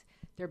Athletics.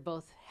 They're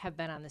both have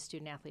been on the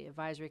Student Athlete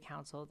Advisory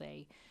Council.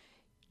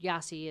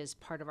 Yassi is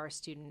part of our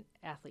student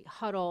athlete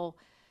huddle,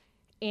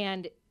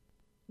 and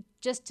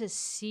just to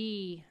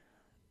see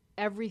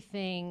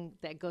everything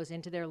that goes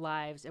into their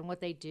lives and what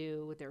they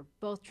do. They're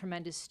both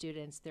tremendous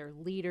students. They're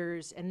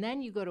leaders. And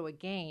then you go to a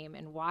game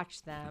and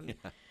watch them,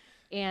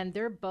 and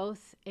they're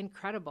both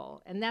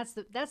incredible. And that's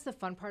the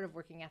fun part of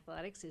working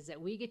athletics, is that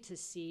we get to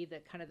see the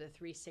kind of the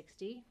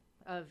 360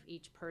 of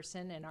each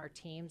person in our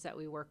teams that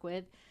we work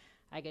with.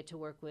 I get to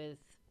work with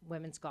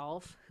women's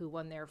golf, who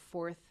won their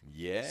 4th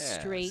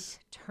straight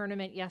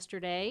tournament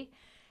yesterday.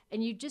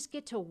 And you just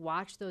get to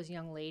watch those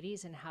young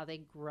ladies and how they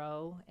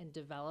grow and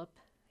develop.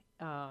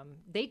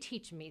 They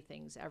teach me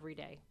things every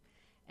day.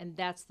 And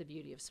that's the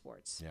beauty of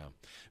sports. Yeah.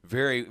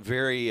 Very,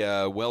 very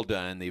well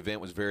done. The event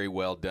was very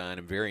well done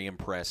and very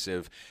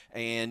impressive.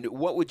 And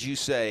what would you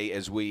say,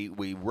 as we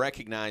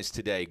recognize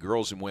today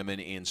girls and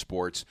women in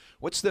sports,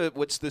 what's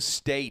the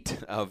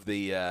state of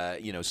the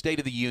state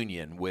of the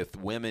union with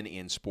women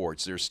in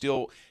sports? There's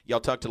still, y'all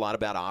talked a lot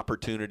about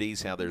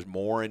opportunities, how there's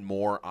more and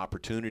more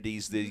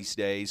opportunities these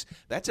days.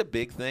 That's a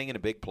big thing and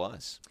a big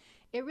plus.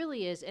 It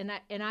really is. And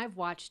I've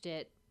watched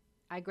it.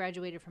 I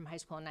graduated from high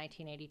school in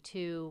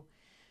 1982.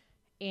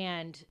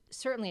 And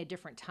certainly a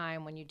different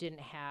time when you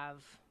didn't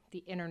have the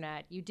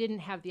internet. You didn't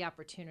have the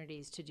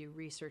opportunities to do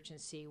research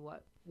and see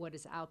what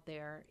is out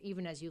there,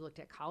 even as you looked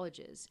at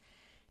colleges.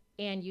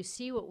 And you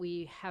see what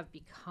we have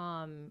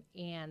become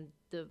and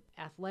the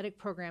athletic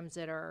programs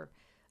that are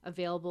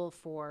available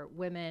for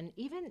women,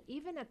 even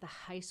at the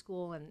high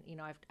school. And,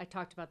 I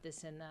talked about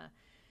this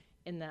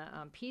in the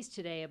piece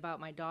today about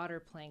my daughter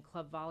playing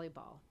club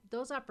volleyball.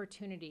 Those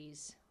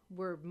opportunities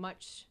were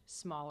much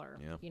smaller,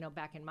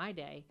 back in my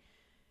day.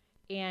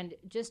 And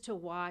just to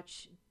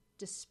watch,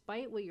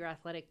 despite what your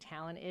athletic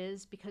talent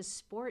is, because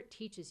sport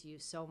teaches you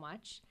so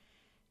much.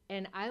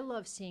 And I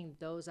love seeing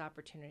those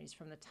opportunities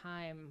from the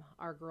time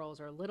our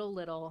girls are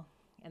little,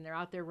 and they're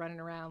out there running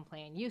around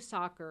playing youth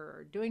soccer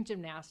or doing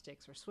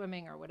gymnastics or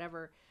swimming or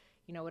whatever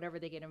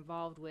they get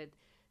involved with,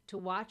 to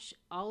watch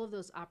all of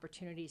those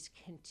opportunities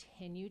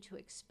continue to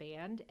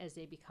expand as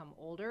they become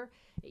older.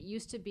 It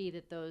used to be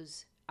that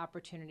those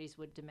opportunities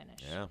would diminish.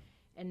 Yeah.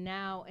 And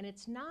now, and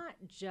it's not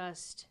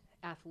just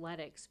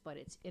athletics, but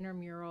it's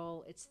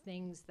intramural. It's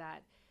things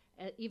that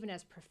even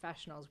as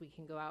professionals, we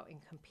can go out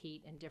and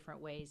compete in different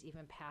ways,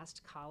 even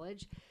past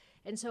college.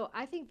 And so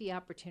I think the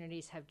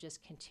opportunities have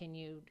just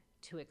continued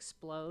to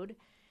explode,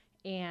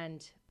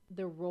 and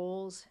the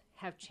roles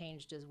have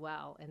changed as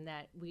well, in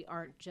that we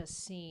aren't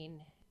just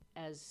seen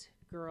as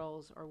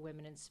girls or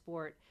women in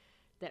sport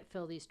that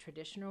fill these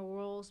traditional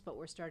roles, but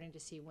we're starting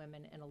to see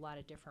women in a lot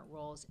of different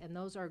roles. And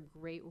those are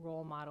great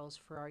role models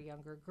for our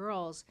younger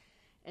girls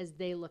as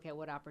they look at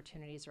what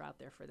opportunities are out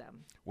there for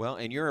them. Well,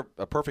 and you're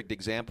a perfect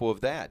example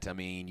of that. I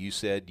mean, you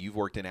said you've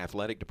worked in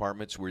athletic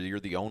departments where you're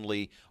the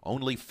only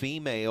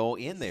female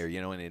in there,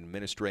 in an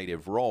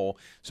administrative role.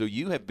 So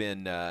you have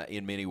been,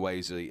 in many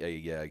ways,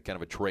 a kind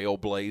of a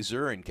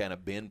trailblazer and kind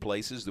of been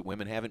places that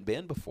women haven't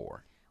been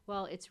before.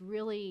 Well, it's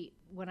really,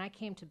 when I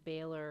came to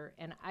Baylor,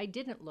 and I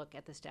didn't look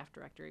at the staff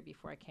directory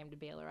before I came to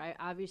Baylor.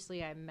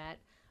 I met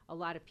a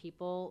lot of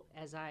people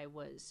as I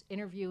was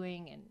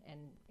interviewing and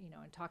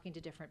talking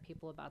to different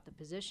people about the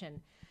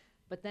position.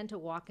 But then to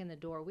walk in the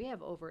door, we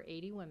have over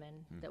 80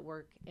 women that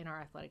work in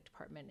our athletic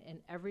department in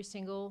every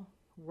single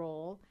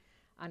role,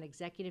 on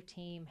executive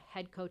team,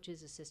 head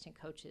coaches, assistant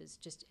coaches,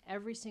 just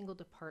every single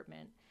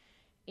department.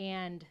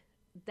 And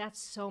that's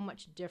so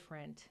much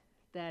different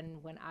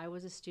than when I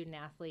was a student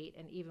athlete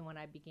and even when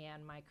I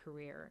began my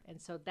career. And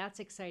so that's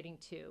exciting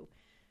too,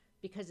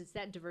 because it's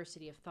that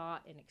diversity of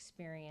thought and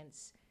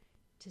experience.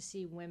 To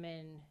see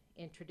women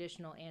in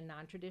traditional and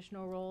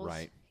non-traditional roles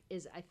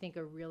is, I think,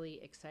 a really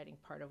exciting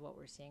part of what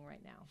we're seeing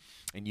right now.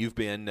 And you've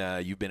been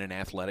an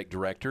athletic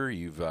director.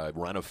 You've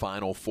run a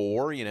Final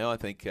Four. I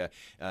think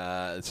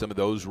some of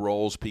those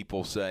roles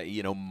people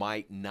say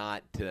might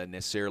not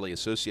necessarily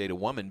associate a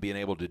woman being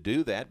able to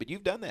do that, but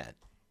you've done that.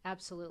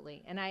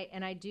 Absolutely, and I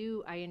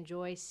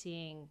enjoy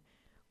seeing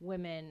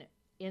women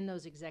in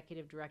those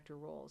executive director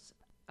roles.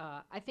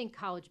 I think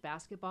college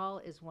basketball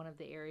is one of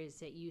the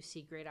areas that you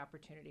see great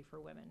opportunity for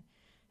women.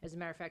 As a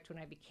matter of fact, when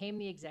I became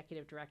the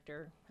executive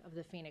director of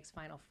the Phoenix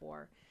Final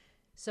Four,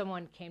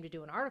 someone came to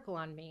do an article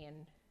on me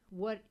and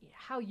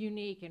how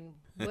unique and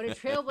what a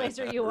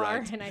trailblazer you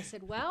are. And I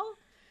said, well,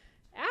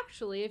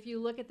 actually, if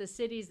you look at the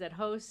cities that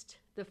host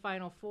the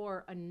Final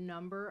Four, a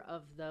number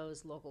of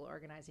those local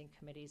organizing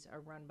committees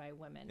are run by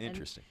women.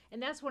 Interesting. And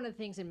that's one of the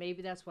things, and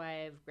maybe that's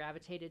why I've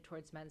gravitated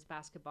towards men's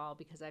basketball,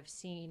 because I've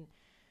seen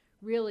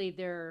really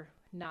there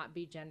not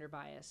be gender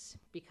bias,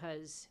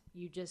 because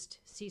you just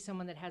see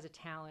someone that has a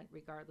talent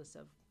regardless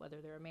of whether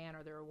they're a man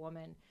or they're a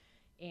woman,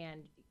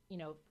 and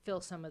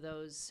fill some of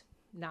those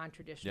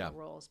non-traditional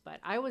roles. But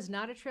I was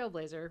not a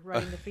trailblazer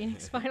running the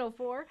Phoenix Final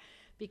Four,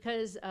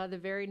 because the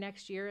very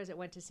next year, as it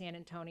went to San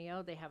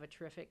Antonio, they have a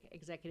terrific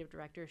executive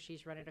director.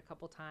 She's run it a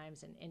couple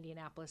times, and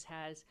Indianapolis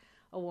has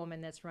a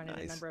woman that's run it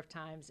a number of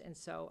times. And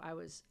so I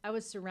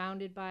was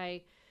surrounded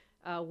by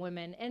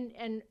women.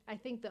 And I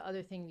think the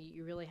other thing that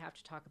you really have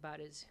to talk about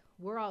is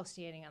we're all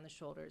standing on the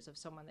shoulders of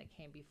someone that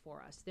came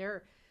before us.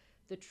 They're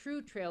the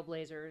true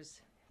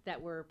trailblazers that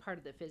were part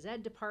of the phys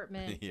ed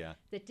department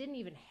that didn't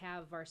even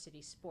have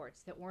varsity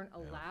sports, that weren't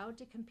allowed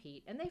to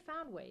compete, and they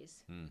found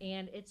ways.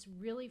 And it's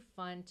really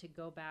fun to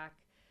go back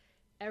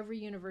every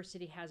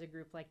university has a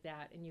group like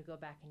that, and you go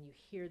back and you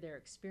hear their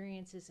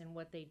experiences and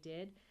what they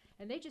did,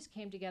 and they just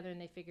came together and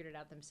they figured it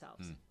out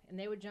themselves. And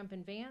they would jump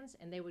in vans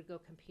and they would go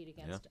compete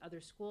against other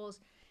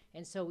schools.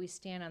 And so we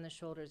stand on the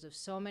shoulders of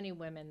so many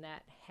women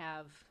that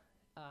have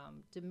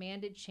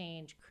demanded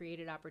change,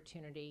 created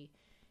opportunity,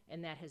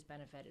 and that has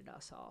benefited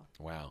us all.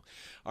 Wow.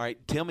 All right,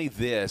 tell me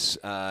this,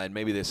 and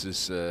maybe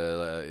this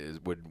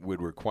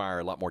would require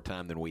a lot more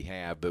time than we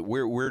have, but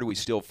where do we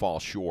still fall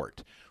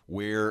short?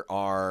 Where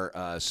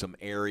are some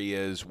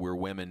areas where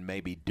women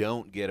maybe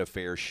don't get a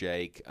fair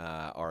shake,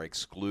 are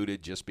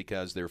excluded just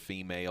because they're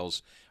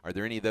females? Are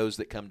there any of those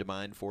that come to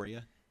mind for you?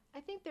 I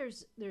think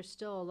there's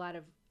still a lot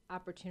of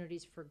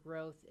opportunities for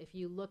growth. If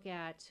you look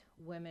at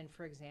women,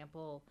 for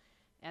example,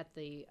 at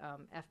the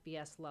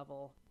FBS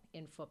level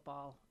in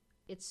football,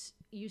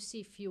 you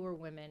see fewer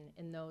women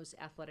in those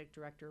athletic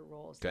director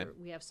roles. Okay.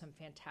 We have some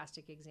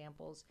fantastic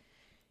examples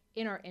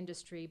in our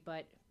industry,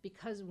 but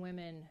because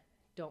women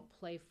don't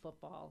play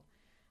football,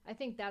 I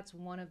think that's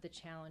one of the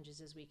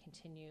challenges as we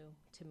continue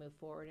to move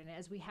forward. And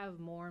as we have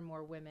more and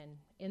more women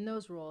in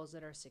those roles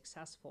that are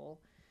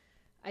successful,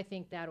 I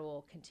think that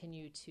will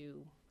continue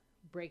to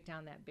break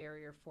down that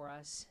barrier for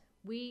us.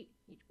 We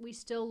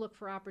still look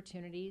for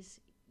opportunities.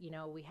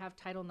 We have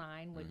Title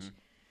IX, which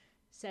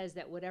says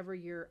that whatever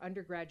your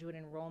undergraduate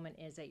enrollment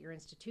is at your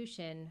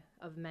institution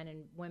of men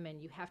and women,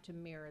 you have to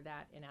mirror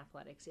that in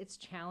athletics. It's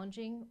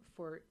challenging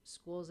for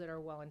schools that are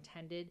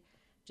well-intended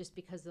just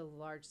because of the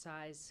large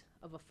size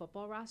of a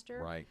football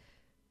roster. Right.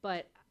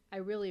 But I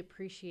really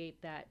appreciate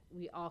that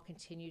we all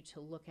continue to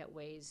look at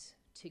ways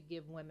to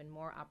give women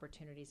more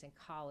opportunities in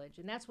college.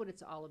 And that's what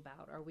it's all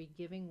about. Are we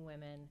giving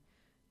women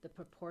the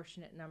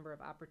proportionate number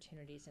of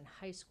opportunities in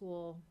high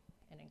school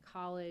and in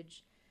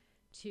college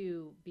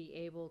to be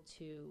able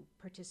to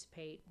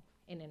participate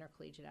in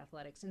intercollegiate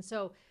athletics? And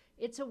so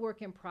it's a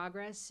work in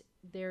progress.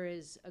 There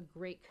is a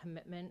great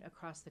commitment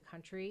across the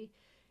country,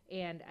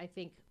 and I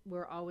think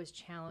we're always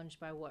challenged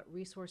by what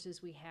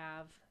resources we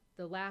have.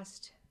 The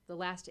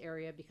last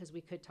area, because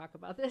we could talk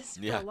about this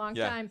for a long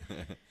time,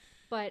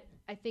 but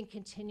I think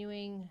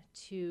continuing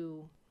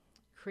to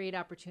create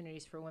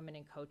opportunities for women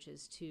and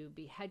coaches to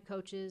be head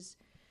coaches,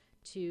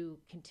 to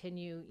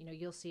continue,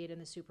 you'll see it in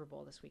the Super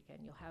Bowl this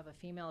weekend. You'll have a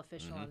female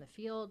official on the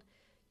field.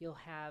 You'll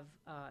have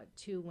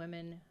 2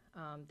 women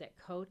that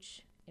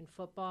coach in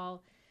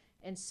football.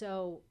 And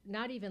so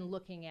not even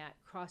looking at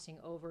crossing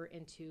over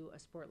into a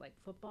sport like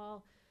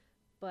football,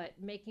 but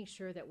making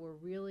sure that we're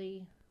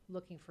really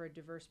looking for a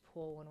diverse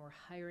pool when we're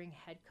hiring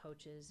head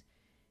coaches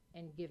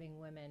and giving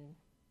women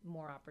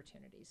more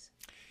opportunities.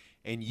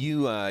 And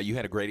you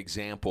had a great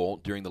example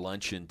during the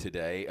luncheon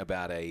today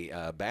about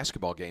a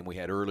basketball game we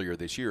had earlier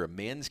this year, a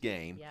men's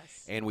game.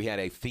 Yes. And we had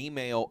a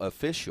female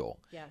official.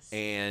 Yes.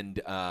 And,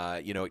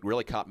 it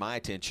really caught my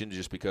attention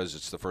just because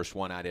it's the first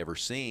one I'd ever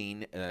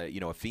seen,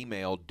 a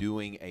female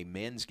doing a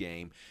men's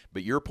game.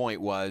 But your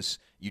point was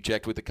you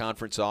checked with the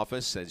conference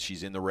office and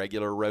she's in the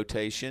regular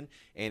rotation,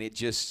 and it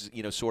just,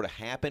 sort of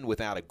happened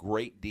without a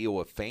great deal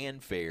of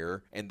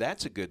fanfare, and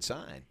that's a good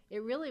sign.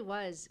 It really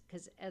was,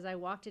 because as I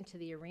walked into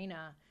the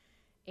arena,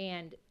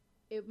 and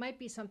it might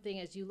be something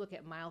as you look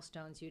at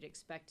milestones you'd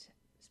expect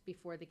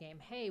before the game,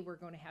 hey, we're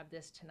going to have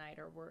this tonight,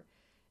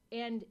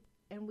 and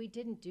we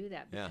didn't do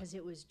that because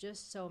it was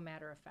just so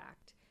matter of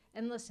fact.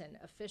 And listen,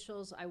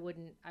 officials, I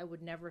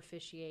would never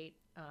officiate.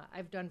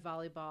 I've done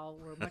volleyball.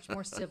 We're much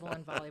more civil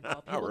in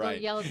volleyball. People don't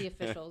yell at the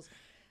officials,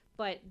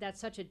 but that's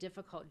such a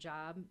difficult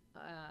job.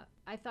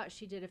 I thought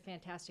she did a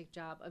fantastic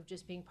job of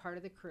just being part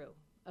of the crew,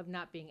 of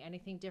not being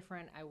anything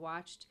different. I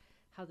watched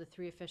how the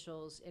 3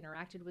 officials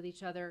interacted with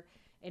each other,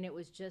 and it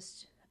was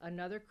just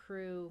another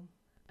crew,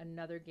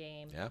 another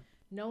game. Yeah.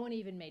 No one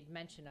even made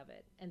mention of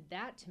it. And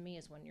that, to me,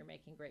 is when you're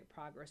making great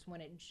progress,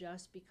 when it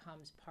just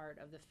becomes part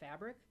of the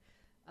fabric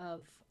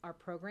of our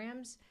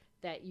programs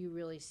that you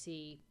really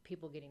see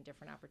people getting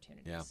different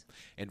opportunities. Yeah.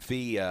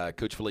 And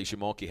Coach Felicia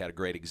Mulkey had a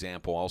great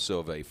example also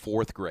of a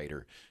 4th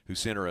grader who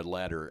sent her a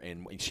letter,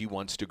 and she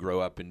wants to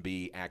grow up and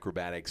be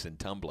acrobatics and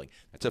tumbling.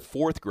 That's a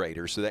 4th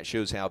grader, so that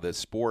shows how the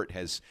sport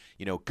has,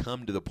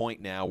 come to the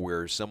point now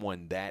where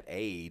someone that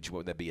age,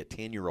 whether that be a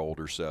 10-year-old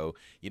or so,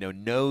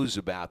 knows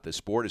about the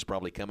sport, has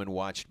probably come and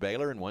watched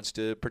Baylor and wants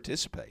to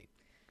participate.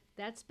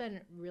 That's been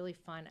really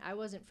fun. I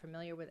wasn't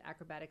familiar with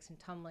acrobatics and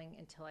tumbling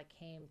until I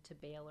came to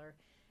Baylor.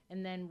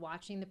 And then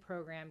watching the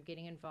program,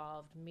 getting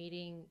involved,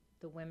 meeting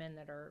the women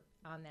that are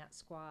on that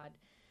squad,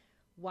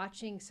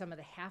 watching some of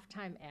the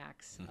halftime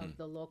acts of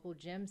the local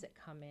gyms that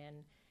come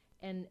in,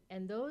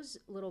 and those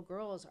little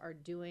girls are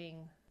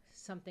doing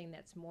something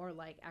that's more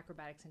like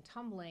acrobatics and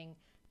tumbling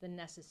than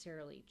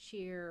necessarily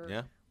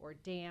cheer or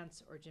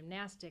dance or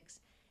gymnastics.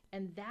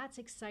 And that's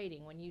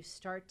exciting when you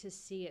start to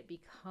see it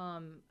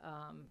become,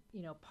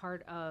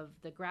 part of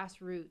the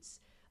grassroots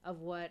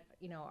of what,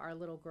 our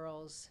little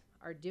girls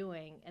are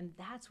doing. And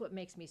that's what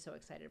makes me so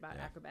excited about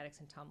acrobatics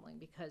and tumbling,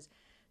 because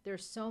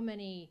there's so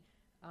many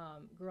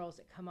girls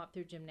that come up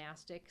through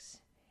gymnastics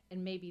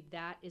and maybe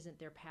that isn't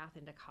their path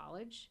into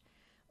college,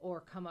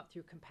 or come up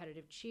through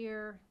competitive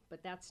cheer,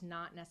 but that's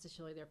not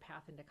necessarily their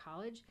path into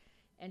college.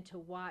 and to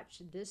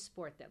watch this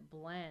sport that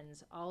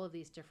blends all of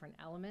these different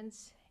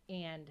elements,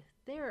 and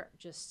they're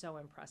just so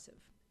impressive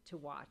to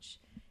watch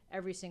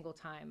every single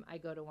time I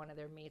go to one of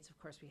their meets. Of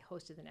course, we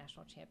hosted the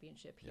national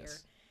championship here.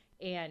 Yes.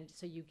 And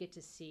so you get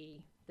to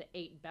see the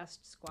 8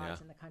 best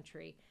squads in the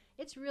country.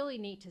 It's really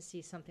neat to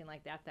see something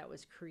like that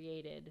was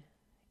created,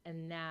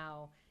 and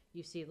now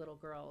you see little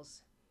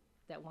girls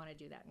that want to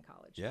do that in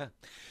college. Yeah.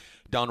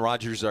 Don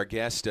Rogers, our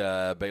guest,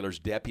 Baylor's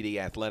Deputy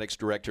Athletics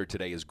Director.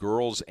 Today is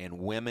Girls and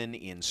Women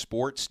in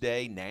Sports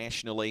Day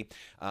nationally.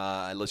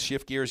 Let's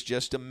shift gears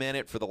just a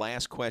minute for the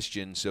last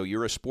question. So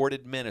you're a sport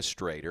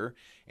administrator,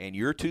 and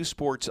your 2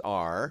 sports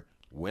are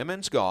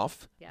women's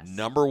golf,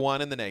 number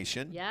 1 in the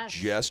nation,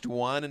 just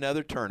won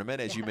another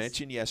tournament, as you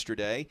mentioned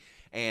yesterday,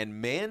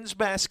 and men's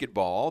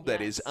basketball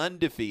that is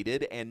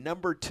undefeated and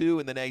number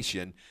 2 in the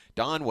nation.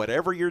 Don,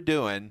 whatever you're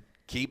doing,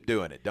 keep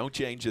doing it. Don't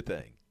change a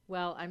thing.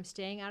 Well, I'm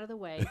staying out of the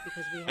way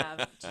because we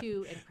have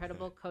 2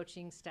 incredible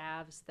coaching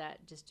staffs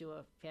that just do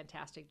a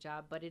fantastic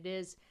job. But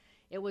it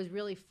was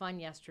really fun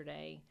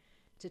yesterday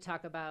to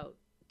talk about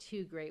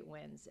 2 great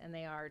wins, and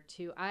they are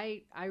 2.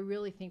 I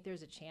really think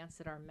there's a chance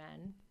that our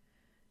men,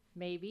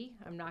 maybe,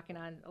 I'm knocking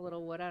on a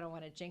little wood, I don't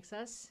want to jinx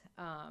us,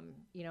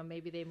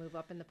 maybe they move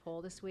up in the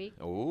poll this week.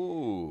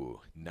 Oh,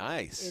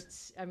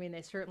 nice.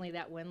 They certainly,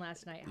 that win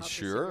last night helped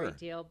us a great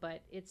deal,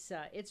 but it's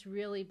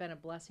really been a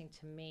blessing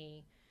to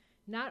me,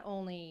 not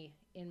only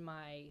in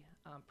my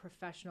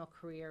professional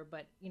career,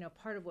 but,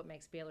 part of what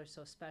makes Baylor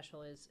so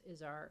special is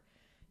our,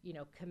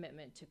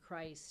 commitment to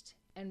Christ,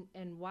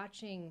 and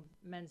watching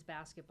men's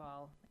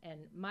basketball.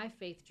 And my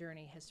faith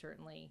journey has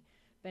certainly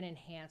been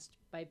enhanced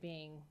by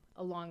being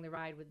along the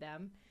ride with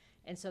them.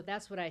 And so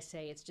that's what I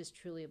say. It's just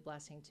truly a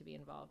blessing to be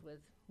involved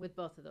with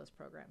both of those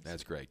programs.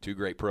 That's great. 2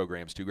 great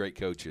programs, 2 great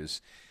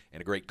coaches, and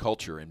a great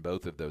culture in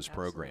both of those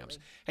programs.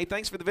 Hey,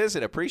 thanks for the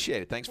visit. I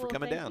appreciate it. Thanks for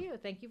coming down. Thank you.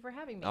 Thank you for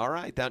having me. All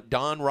right.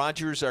 Don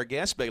Rogers, our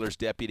guest, Baylor's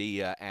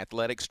Deputy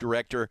Athletics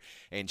Director,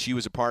 and she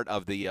was a part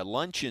of the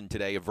luncheon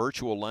today, a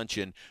virtual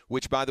luncheon,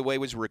 which, by the way,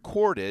 was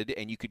recorded,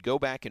 and you could go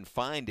back and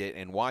find it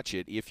and watch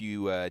it if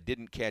you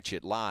didn't catch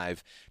it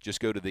live.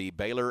 Just go to the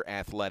Baylor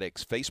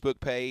Athletics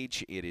Facebook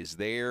page. It is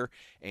there.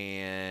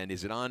 And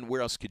is it on, where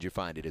else could you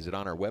find it? Is it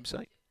on our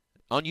website?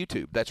 On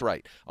YouTube, that's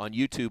right. On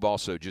YouTube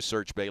also, just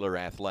search Baylor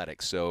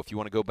Athletics. So if you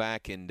want to go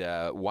back and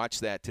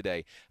watch that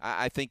today,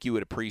 I think you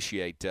would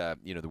appreciate, the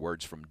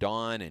words from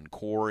Dawn and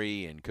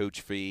Corey and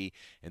Coach Fee,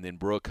 and then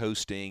Brooke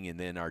hosting, and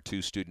then our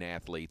 2 student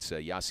athletes,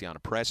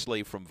 Yassiana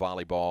Presley from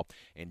volleyball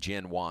and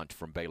Jen Want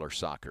from Baylor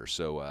soccer.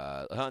 So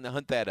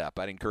hunt that up.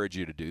 I'd encourage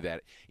you to do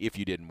that if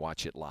you didn't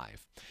watch it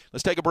live.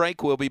 Let's take a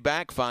break. We'll be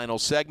back. Final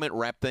segment,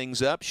 wrap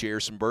things up, share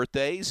some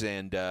birthdays,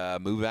 and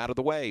move out of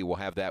the way. We'll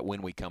have that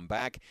when we come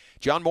back.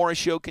 John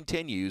Morris Show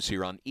continues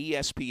here on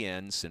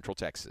ESPN Central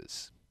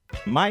Texas.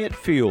 Myatt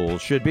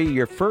Fuels should be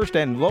your first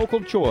and local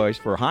choice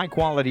for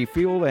high-quality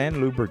fuel and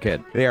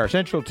lubricant. They are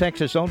Central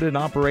Texas owned and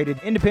operated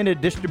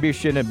independent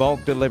distribution and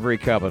bulk delivery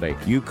company.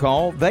 You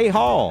call, they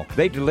haul.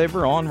 They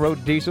deliver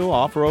on-road diesel,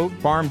 off-road,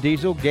 farm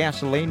diesel,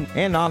 gasoline,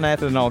 and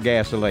non-ethanol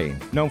gasoline.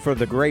 Known for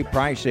the great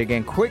pricing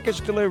and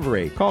quickest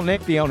delivery. Call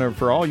Nick, the owner,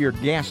 for all your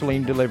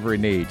gasoline delivery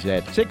needs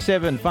at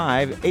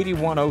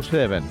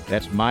 675-8107.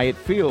 That's Myatt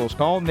Fuels.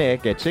 Call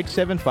Nick at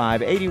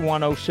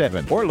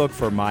 675-8107 or look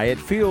for Myatt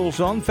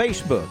Fuels on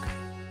Facebook.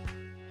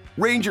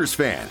 Rangers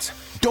fans,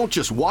 don't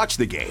just watch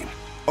the game,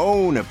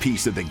 own a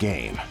piece of the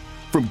game.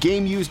 From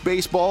game-used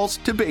baseballs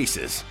to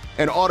bases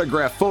and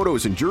autographed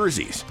photos and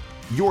jerseys,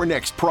 your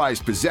next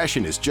prized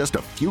possession is just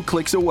a few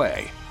clicks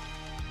away.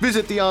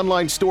 Visit the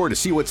online store to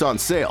see what's on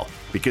sale,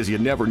 because you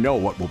never know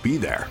what will be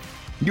there.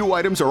 New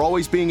items are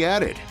always being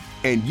added,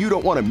 and you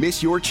don't want to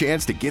miss your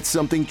chance to get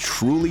something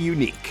truly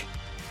unique.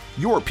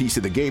 Your piece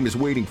of the game is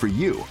waiting for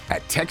you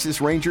at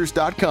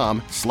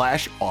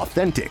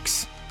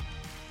TexasRangers.com/authentics.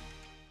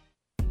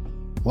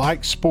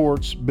 Like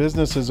sports,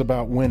 business is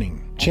about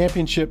winning.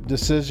 Championship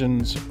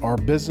decisions are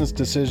business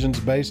decisions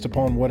based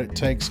upon what it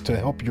takes to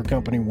help your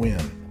company win.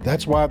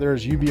 That's why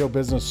there's UBO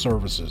Business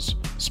Services,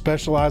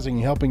 specializing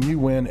in helping you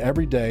win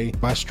every day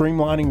by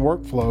streamlining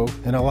workflow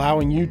and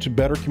allowing you to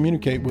better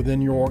communicate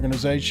within your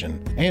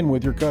organization and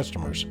with your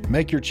customers.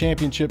 Make your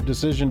championship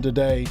decision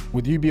today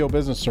with UBO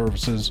Business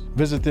Services.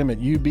 Visit them at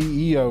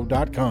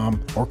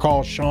ubeo.com or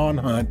call Sean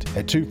Hunt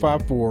at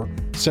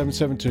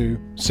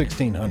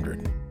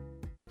 254-772-1600.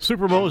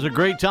 Super Bowl is a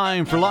great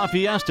time for La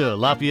Fiesta.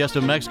 La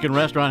Fiesta Mexican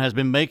Restaurant has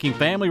been making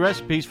family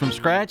recipes from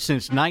scratch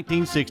since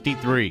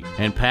 1963,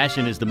 and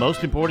passion is the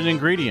most important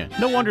ingredient.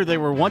 No wonder they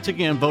were once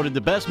again voted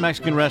the best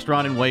Mexican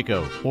restaurant in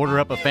Waco.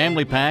 Order up a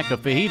family pack of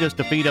fajitas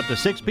to feed up to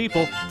 6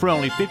 people for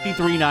only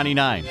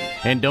 $53.99.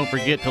 And don't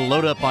forget to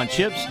load up on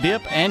chips,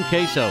 dip, and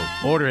queso.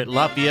 Order at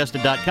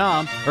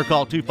lafiesta.com or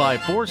call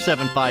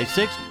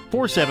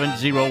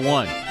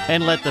 254-756-4701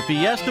 and let the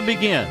fiesta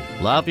begin.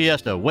 La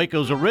Fiesta,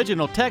 Waco's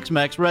original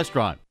Tex-Mex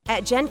restaurant.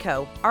 At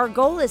Genco, our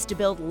goal is to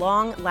build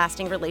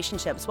long-lasting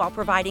relationships while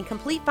providing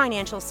complete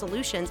financial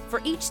solutions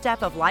for each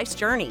step of life's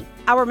journey.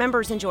 Our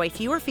members enjoy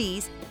fewer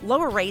fees,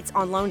 lower rates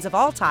on loans of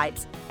all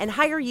types, and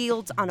higher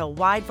yields on a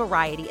wide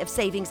variety of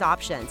savings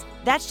options.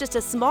 That's just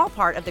a small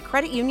part of the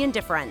credit union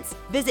difference.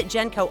 Visit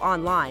Genco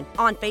online,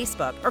 on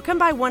Facebook, or come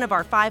by one of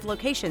our 5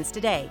 locations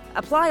today.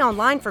 Apply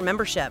online for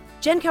membership.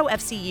 Genco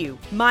FCU,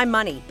 my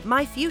money,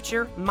 my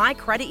future, my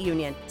credit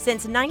union.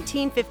 Since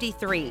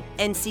 1953,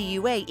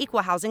 NCUA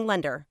Equal Housing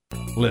Lender.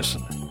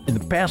 Listen, in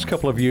the past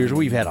couple of years,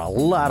 we've had a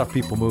lot of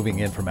people moving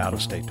in from out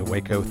of state to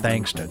Waco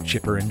thanks to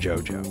Chipper and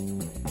JoJo.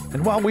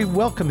 And while we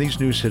welcome these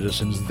new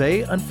citizens,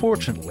 they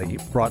unfortunately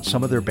brought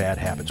some of their bad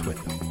habits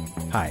with them.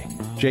 Hi,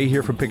 Jay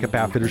here from Pickup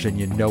Outfitters, and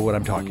you know what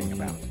I'm talking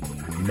about.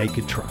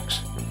 Naked trucks.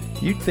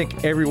 You'd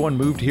think everyone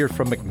moved here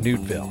from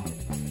McNewtville,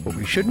 but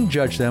we shouldn't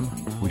judge them,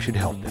 we should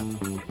help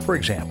them. For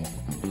example,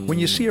 when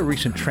you see a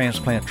recent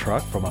transplant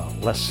truck from a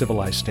less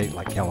civilized state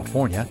like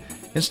California,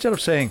 instead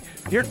of saying,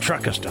 "Your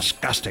truck is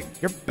disgusting,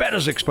 your bed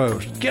is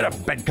exposed, get a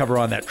bed cover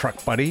on that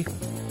truck, buddy,"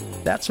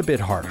 that's a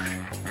bit harsh.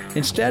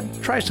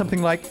 Instead, try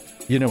something like,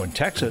 "You know, in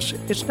Texas,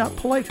 it's not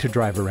polite to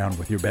drive around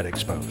with your bed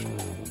exposed.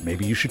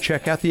 Maybe you should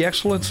check out the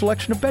excellent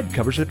selection of bed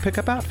covers at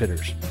Pickup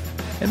Outfitters."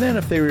 And then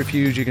if they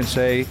refuse, you can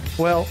say,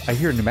 "Well, I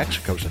hear New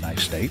Mexico's a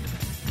nice state."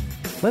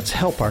 Let's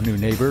help our new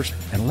neighbors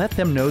and let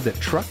them know that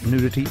truck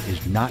nudity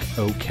is not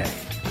okay.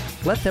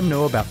 Let them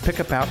know about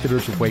Pickup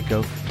Outfitters of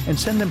Waco and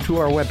send them to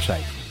our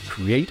website,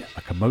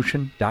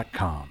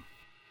 createacommotion.com.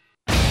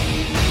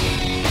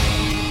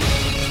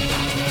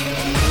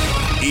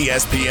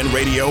 ESPN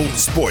Radio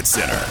Sports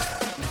Center.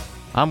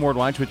 I'm Ward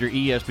Weitz with your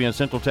ESPN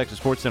Central Texas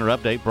Sports Center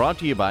update, brought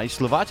to you by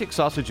Slovatic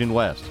Sausage and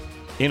West.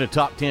 In a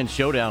top 10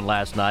 showdown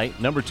last night,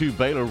 number 2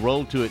 Baylor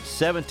rolled to its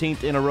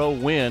 17th in a row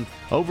win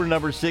over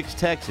number 6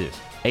 Texas,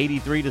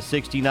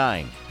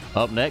 83-69.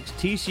 Up next,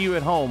 TCU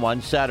at home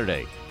on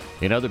Saturday.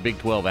 In other Big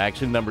 12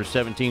 action, number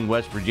 17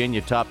 West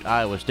Virginia topped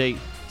Iowa State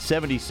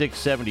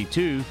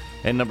 76-72,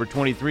 and number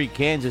 23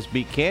 Kansas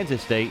beat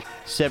Kansas State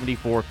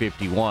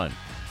 74-51.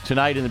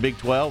 Tonight in the Big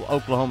 12,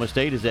 Oklahoma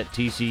State is at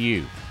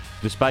TCU.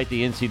 Despite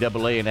the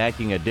NCAA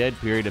enacting a dead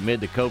period amid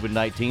the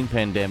COVID-19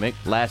 pandemic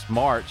last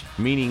March,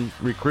 meaning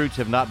recruits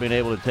have not been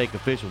able to take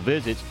official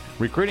visits,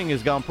 recruiting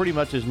has gone pretty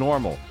much as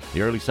normal.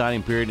 The early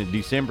signing period in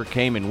December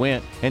came and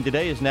went, and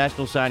today is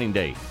National Signing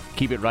Day.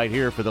 Keep it right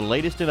here for the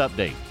latest and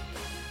update.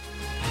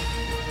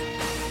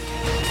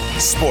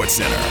 Sports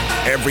Center,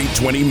 every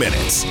 20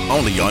 minutes,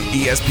 only on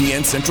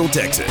ESPN Central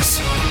Texas.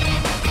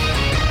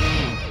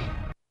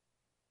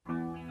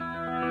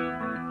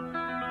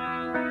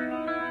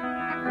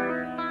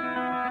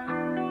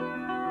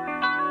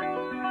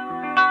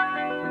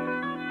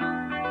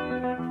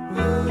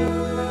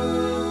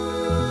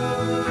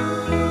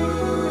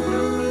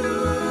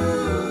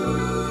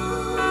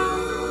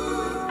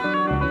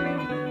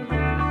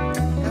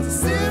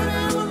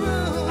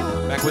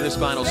 With this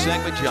final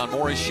segment, John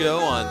Morris Show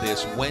on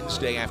this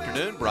Wednesday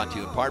afternoon, brought to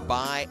you in part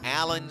by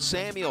Allen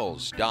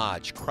Samuels,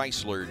 Dodge,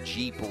 Chrysler,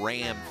 Jeep,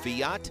 Ram,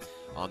 Fiat.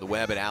 On the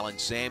web at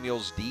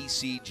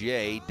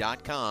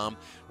AllenSamuelsDCJ.com.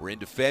 We're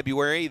into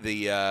February.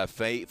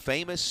 The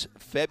famous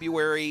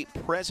February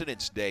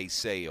President's Day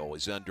sale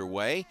is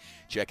underway.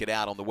 Check it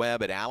out on the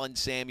web at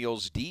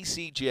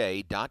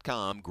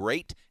AllenSamuelsDCJ.com.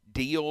 Great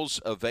deals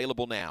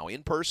available now,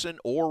 in person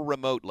or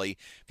remotely.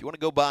 If you want to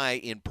go by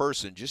in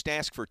person, just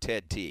ask for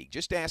Ted Teague.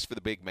 Just ask for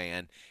the big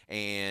man,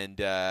 and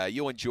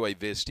you'll enjoy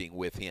visiting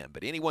with him.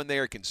 But anyone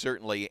there can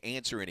certainly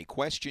answer any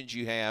questions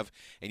you have,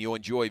 and you'll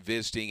enjoy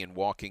visiting and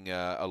walking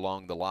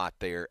along the lot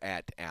there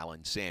at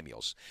Allen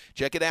Samuels.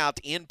 Check it out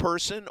in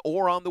person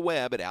or on the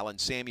web at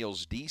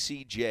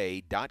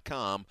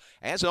AllenSamuelsDCJ.com.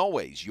 As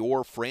always,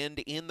 your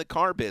friend in the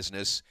car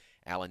business,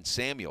 Allen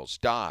Samuels,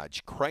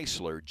 Dodge,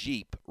 Chrysler,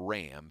 Jeep,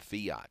 Ram,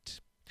 Fiat.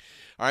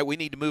 All right, we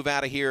need to move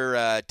out of here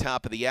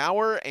top of the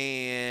hour.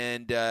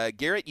 And,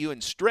 Garrett, you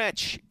and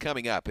Stretch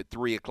coming up at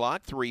 3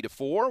 o'clock, 3 to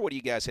 4. What do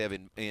you guys have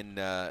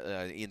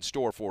in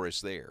store for us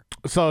there?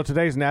 So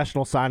today's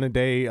National Signing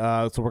Day,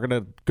 so we're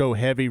going to go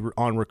heavy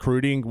on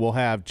recruiting. We'll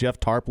have Jeff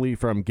Tarpley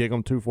from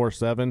Gig'em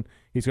 247.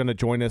 He's going to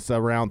join us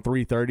around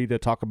 3:30 to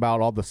talk about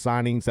all the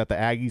signings that the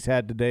Aggies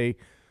had today.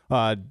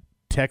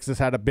 Texas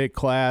had a big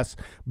class.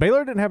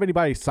 Baylor didn't have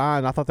anybody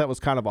sign. I thought that was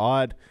kind of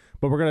odd,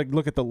 but we're going to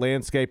look at the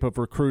landscape of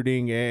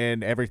recruiting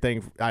and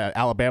everything.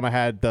 Alabama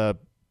had the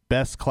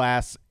best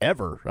class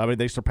ever. I mean,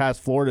 they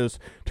surpassed Florida's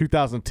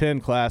 2010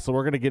 class, so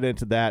we're going to get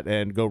into that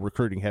and go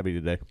recruiting heavy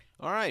today.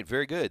 All right,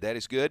 very good. That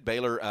is good.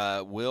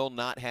 Baylor will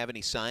not have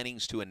any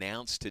signings to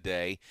announce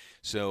today,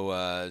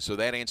 so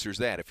that answers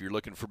that. If you're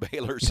looking for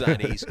Baylor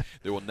signees,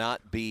 there will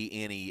not be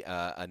any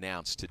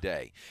announced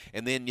today.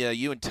 And then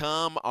you and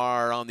Tom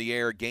are on the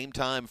air Game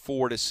Time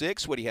 4 to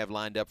 6. What do you have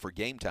lined up for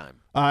Game Time?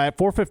 At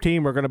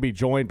 4:15, we're going to be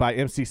joined by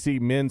MCC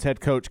men's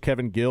head coach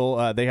Kevin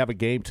Gill. They have a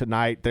game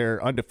tonight.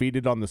 They're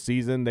undefeated on the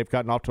season. They've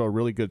gotten off to a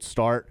really good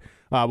start.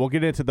 We'll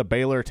get into the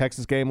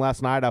Baylor-Texas game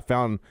last night. I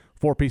found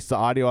 4 pieces of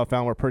audio I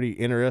found were pretty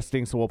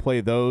interesting, so we'll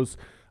play those.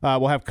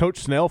 We'll have Coach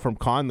Snell from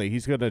Conley.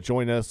 He's going to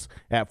join us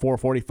at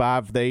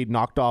 4:45. They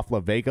knocked off La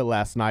Vega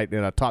last night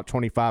in a top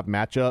 25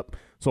 matchup,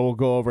 so we'll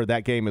go over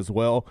that game as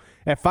well.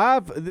 At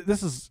 5,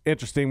 this is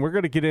interesting. We're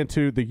going to get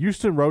into the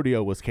Houston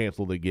Rodeo was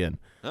canceled again.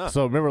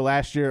 So remember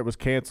last year it was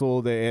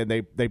canceled, and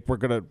they were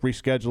going to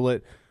reschedule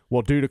it.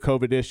 Well, due to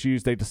COVID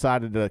issues, they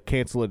decided to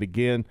cancel it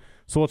again.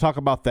 So we'll talk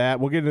about that.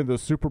 We'll get into the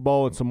Super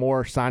Bowl and some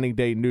more signing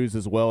day news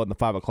as well in the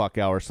 5 o'clock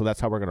hour. So that's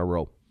how we're going to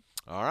roll.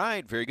 All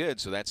right, very good.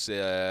 So that's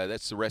the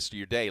rest of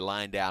your day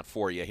lined out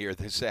for you here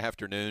this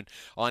afternoon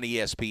on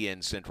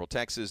ESPN Central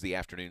Texas, the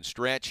afternoon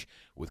stretch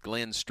with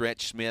Glenn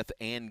Stretch Smith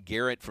and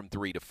Garrett from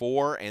 3 to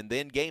 4, and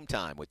then game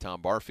time with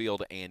Tom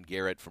Barfield and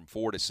Garrett from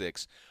 4 to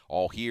 6,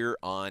 all here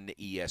on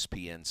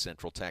ESPN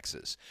Central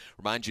Texas.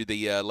 Remind you,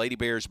 the Lady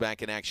Bears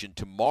back in action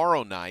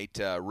tomorrow night.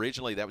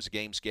 Originally, that was a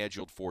game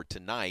scheduled for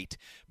tonight,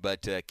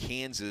 but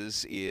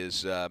Kansas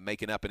is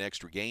making up an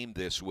extra game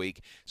this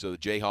week, so the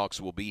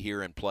Jayhawks will be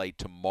here and play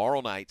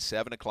tomorrow night,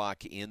 7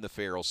 o'clock in the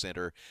Farrell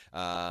Center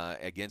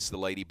against the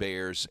Lady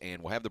Bears,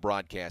 and we'll have the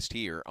broadcast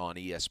here on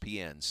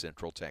ESPN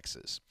Central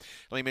Texas.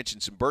 Let me mention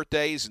some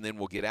birthdays, and then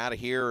we'll get out of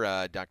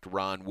here. Dr.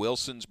 Ron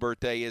Wilson's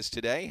birthday is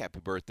today. Happy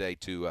birthday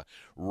to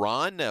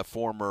Ron,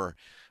 former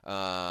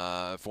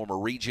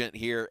regent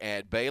here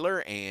at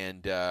Baylor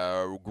and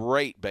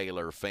great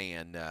Baylor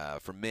fan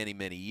for many,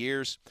 many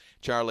years.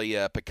 Charlie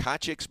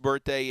Pikachik's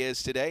birthday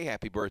is today.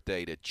 Happy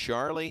birthday to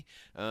Charlie.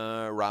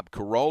 Rob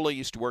Carolla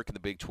used to work in the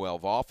Big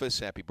 12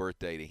 office. Happy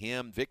birthday to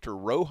him. Victor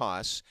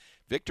Rojas,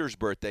 Victor's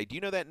birthday. Do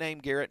you know that name,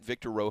 Garrett?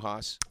 Victor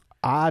Rojas?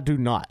 I do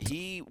not.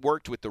 He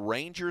worked with the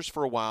Rangers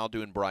for a while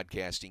doing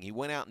broadcasting. He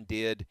went out and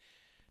did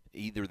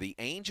either the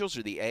Angels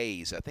or the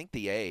A's, I think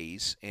the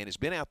A's, and has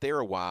been out there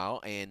a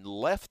while and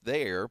left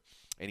there,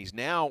 and he's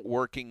now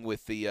working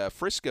with the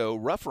Frisco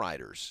Rough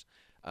Riders,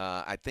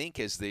 I think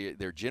as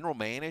their general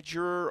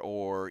manager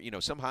or,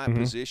 some high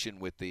position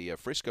with the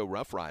Frisco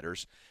Rough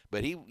Riders.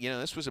 But he,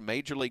 this was a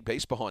Major League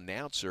Baseball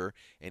announcer,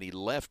 and he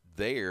left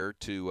there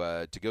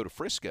to go to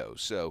Frisco.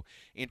 So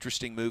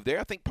interesting move there.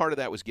 I think part of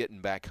that was getting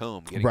back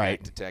home, getting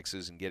back to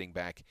Texas and getting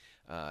back,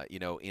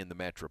 in the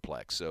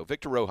Metroplex. So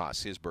Victor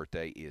Rojas, his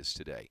birthday is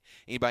today.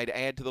 Anybody to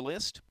add to the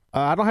list?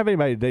 I don't have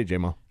anybody today,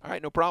 J-Mo. All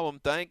right, no problem.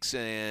 Thanks,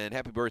 and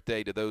happy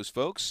birthday to those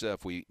folks.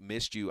 If we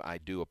missed you, I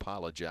do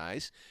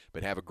apologize.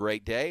 But have a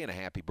great day and a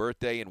happy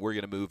birthday, and we're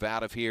going to move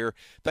out of here.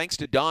 Thanks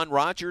to Don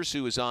Rogers,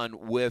 who is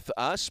on with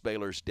us,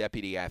 Baylor's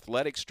Deputy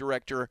Athletics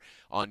Director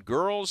on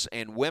Girls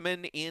and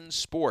Women in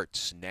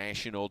Sports.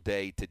 National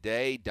Day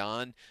today.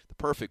 Don, the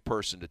perfect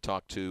person to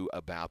talk to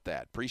about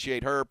that.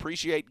 Appreciate her.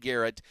 Appreciate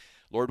Garrett.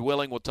 Lord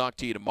willing, we'll talk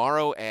to you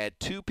tomorrow at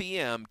 2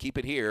 p.m. Keep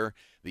it here.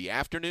 The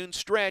afternoon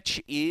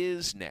stretch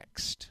is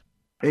next.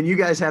 And you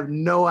guys have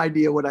no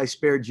idea what I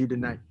spared you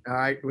tonight. All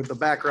right. With the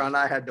background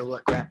I had to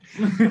look at.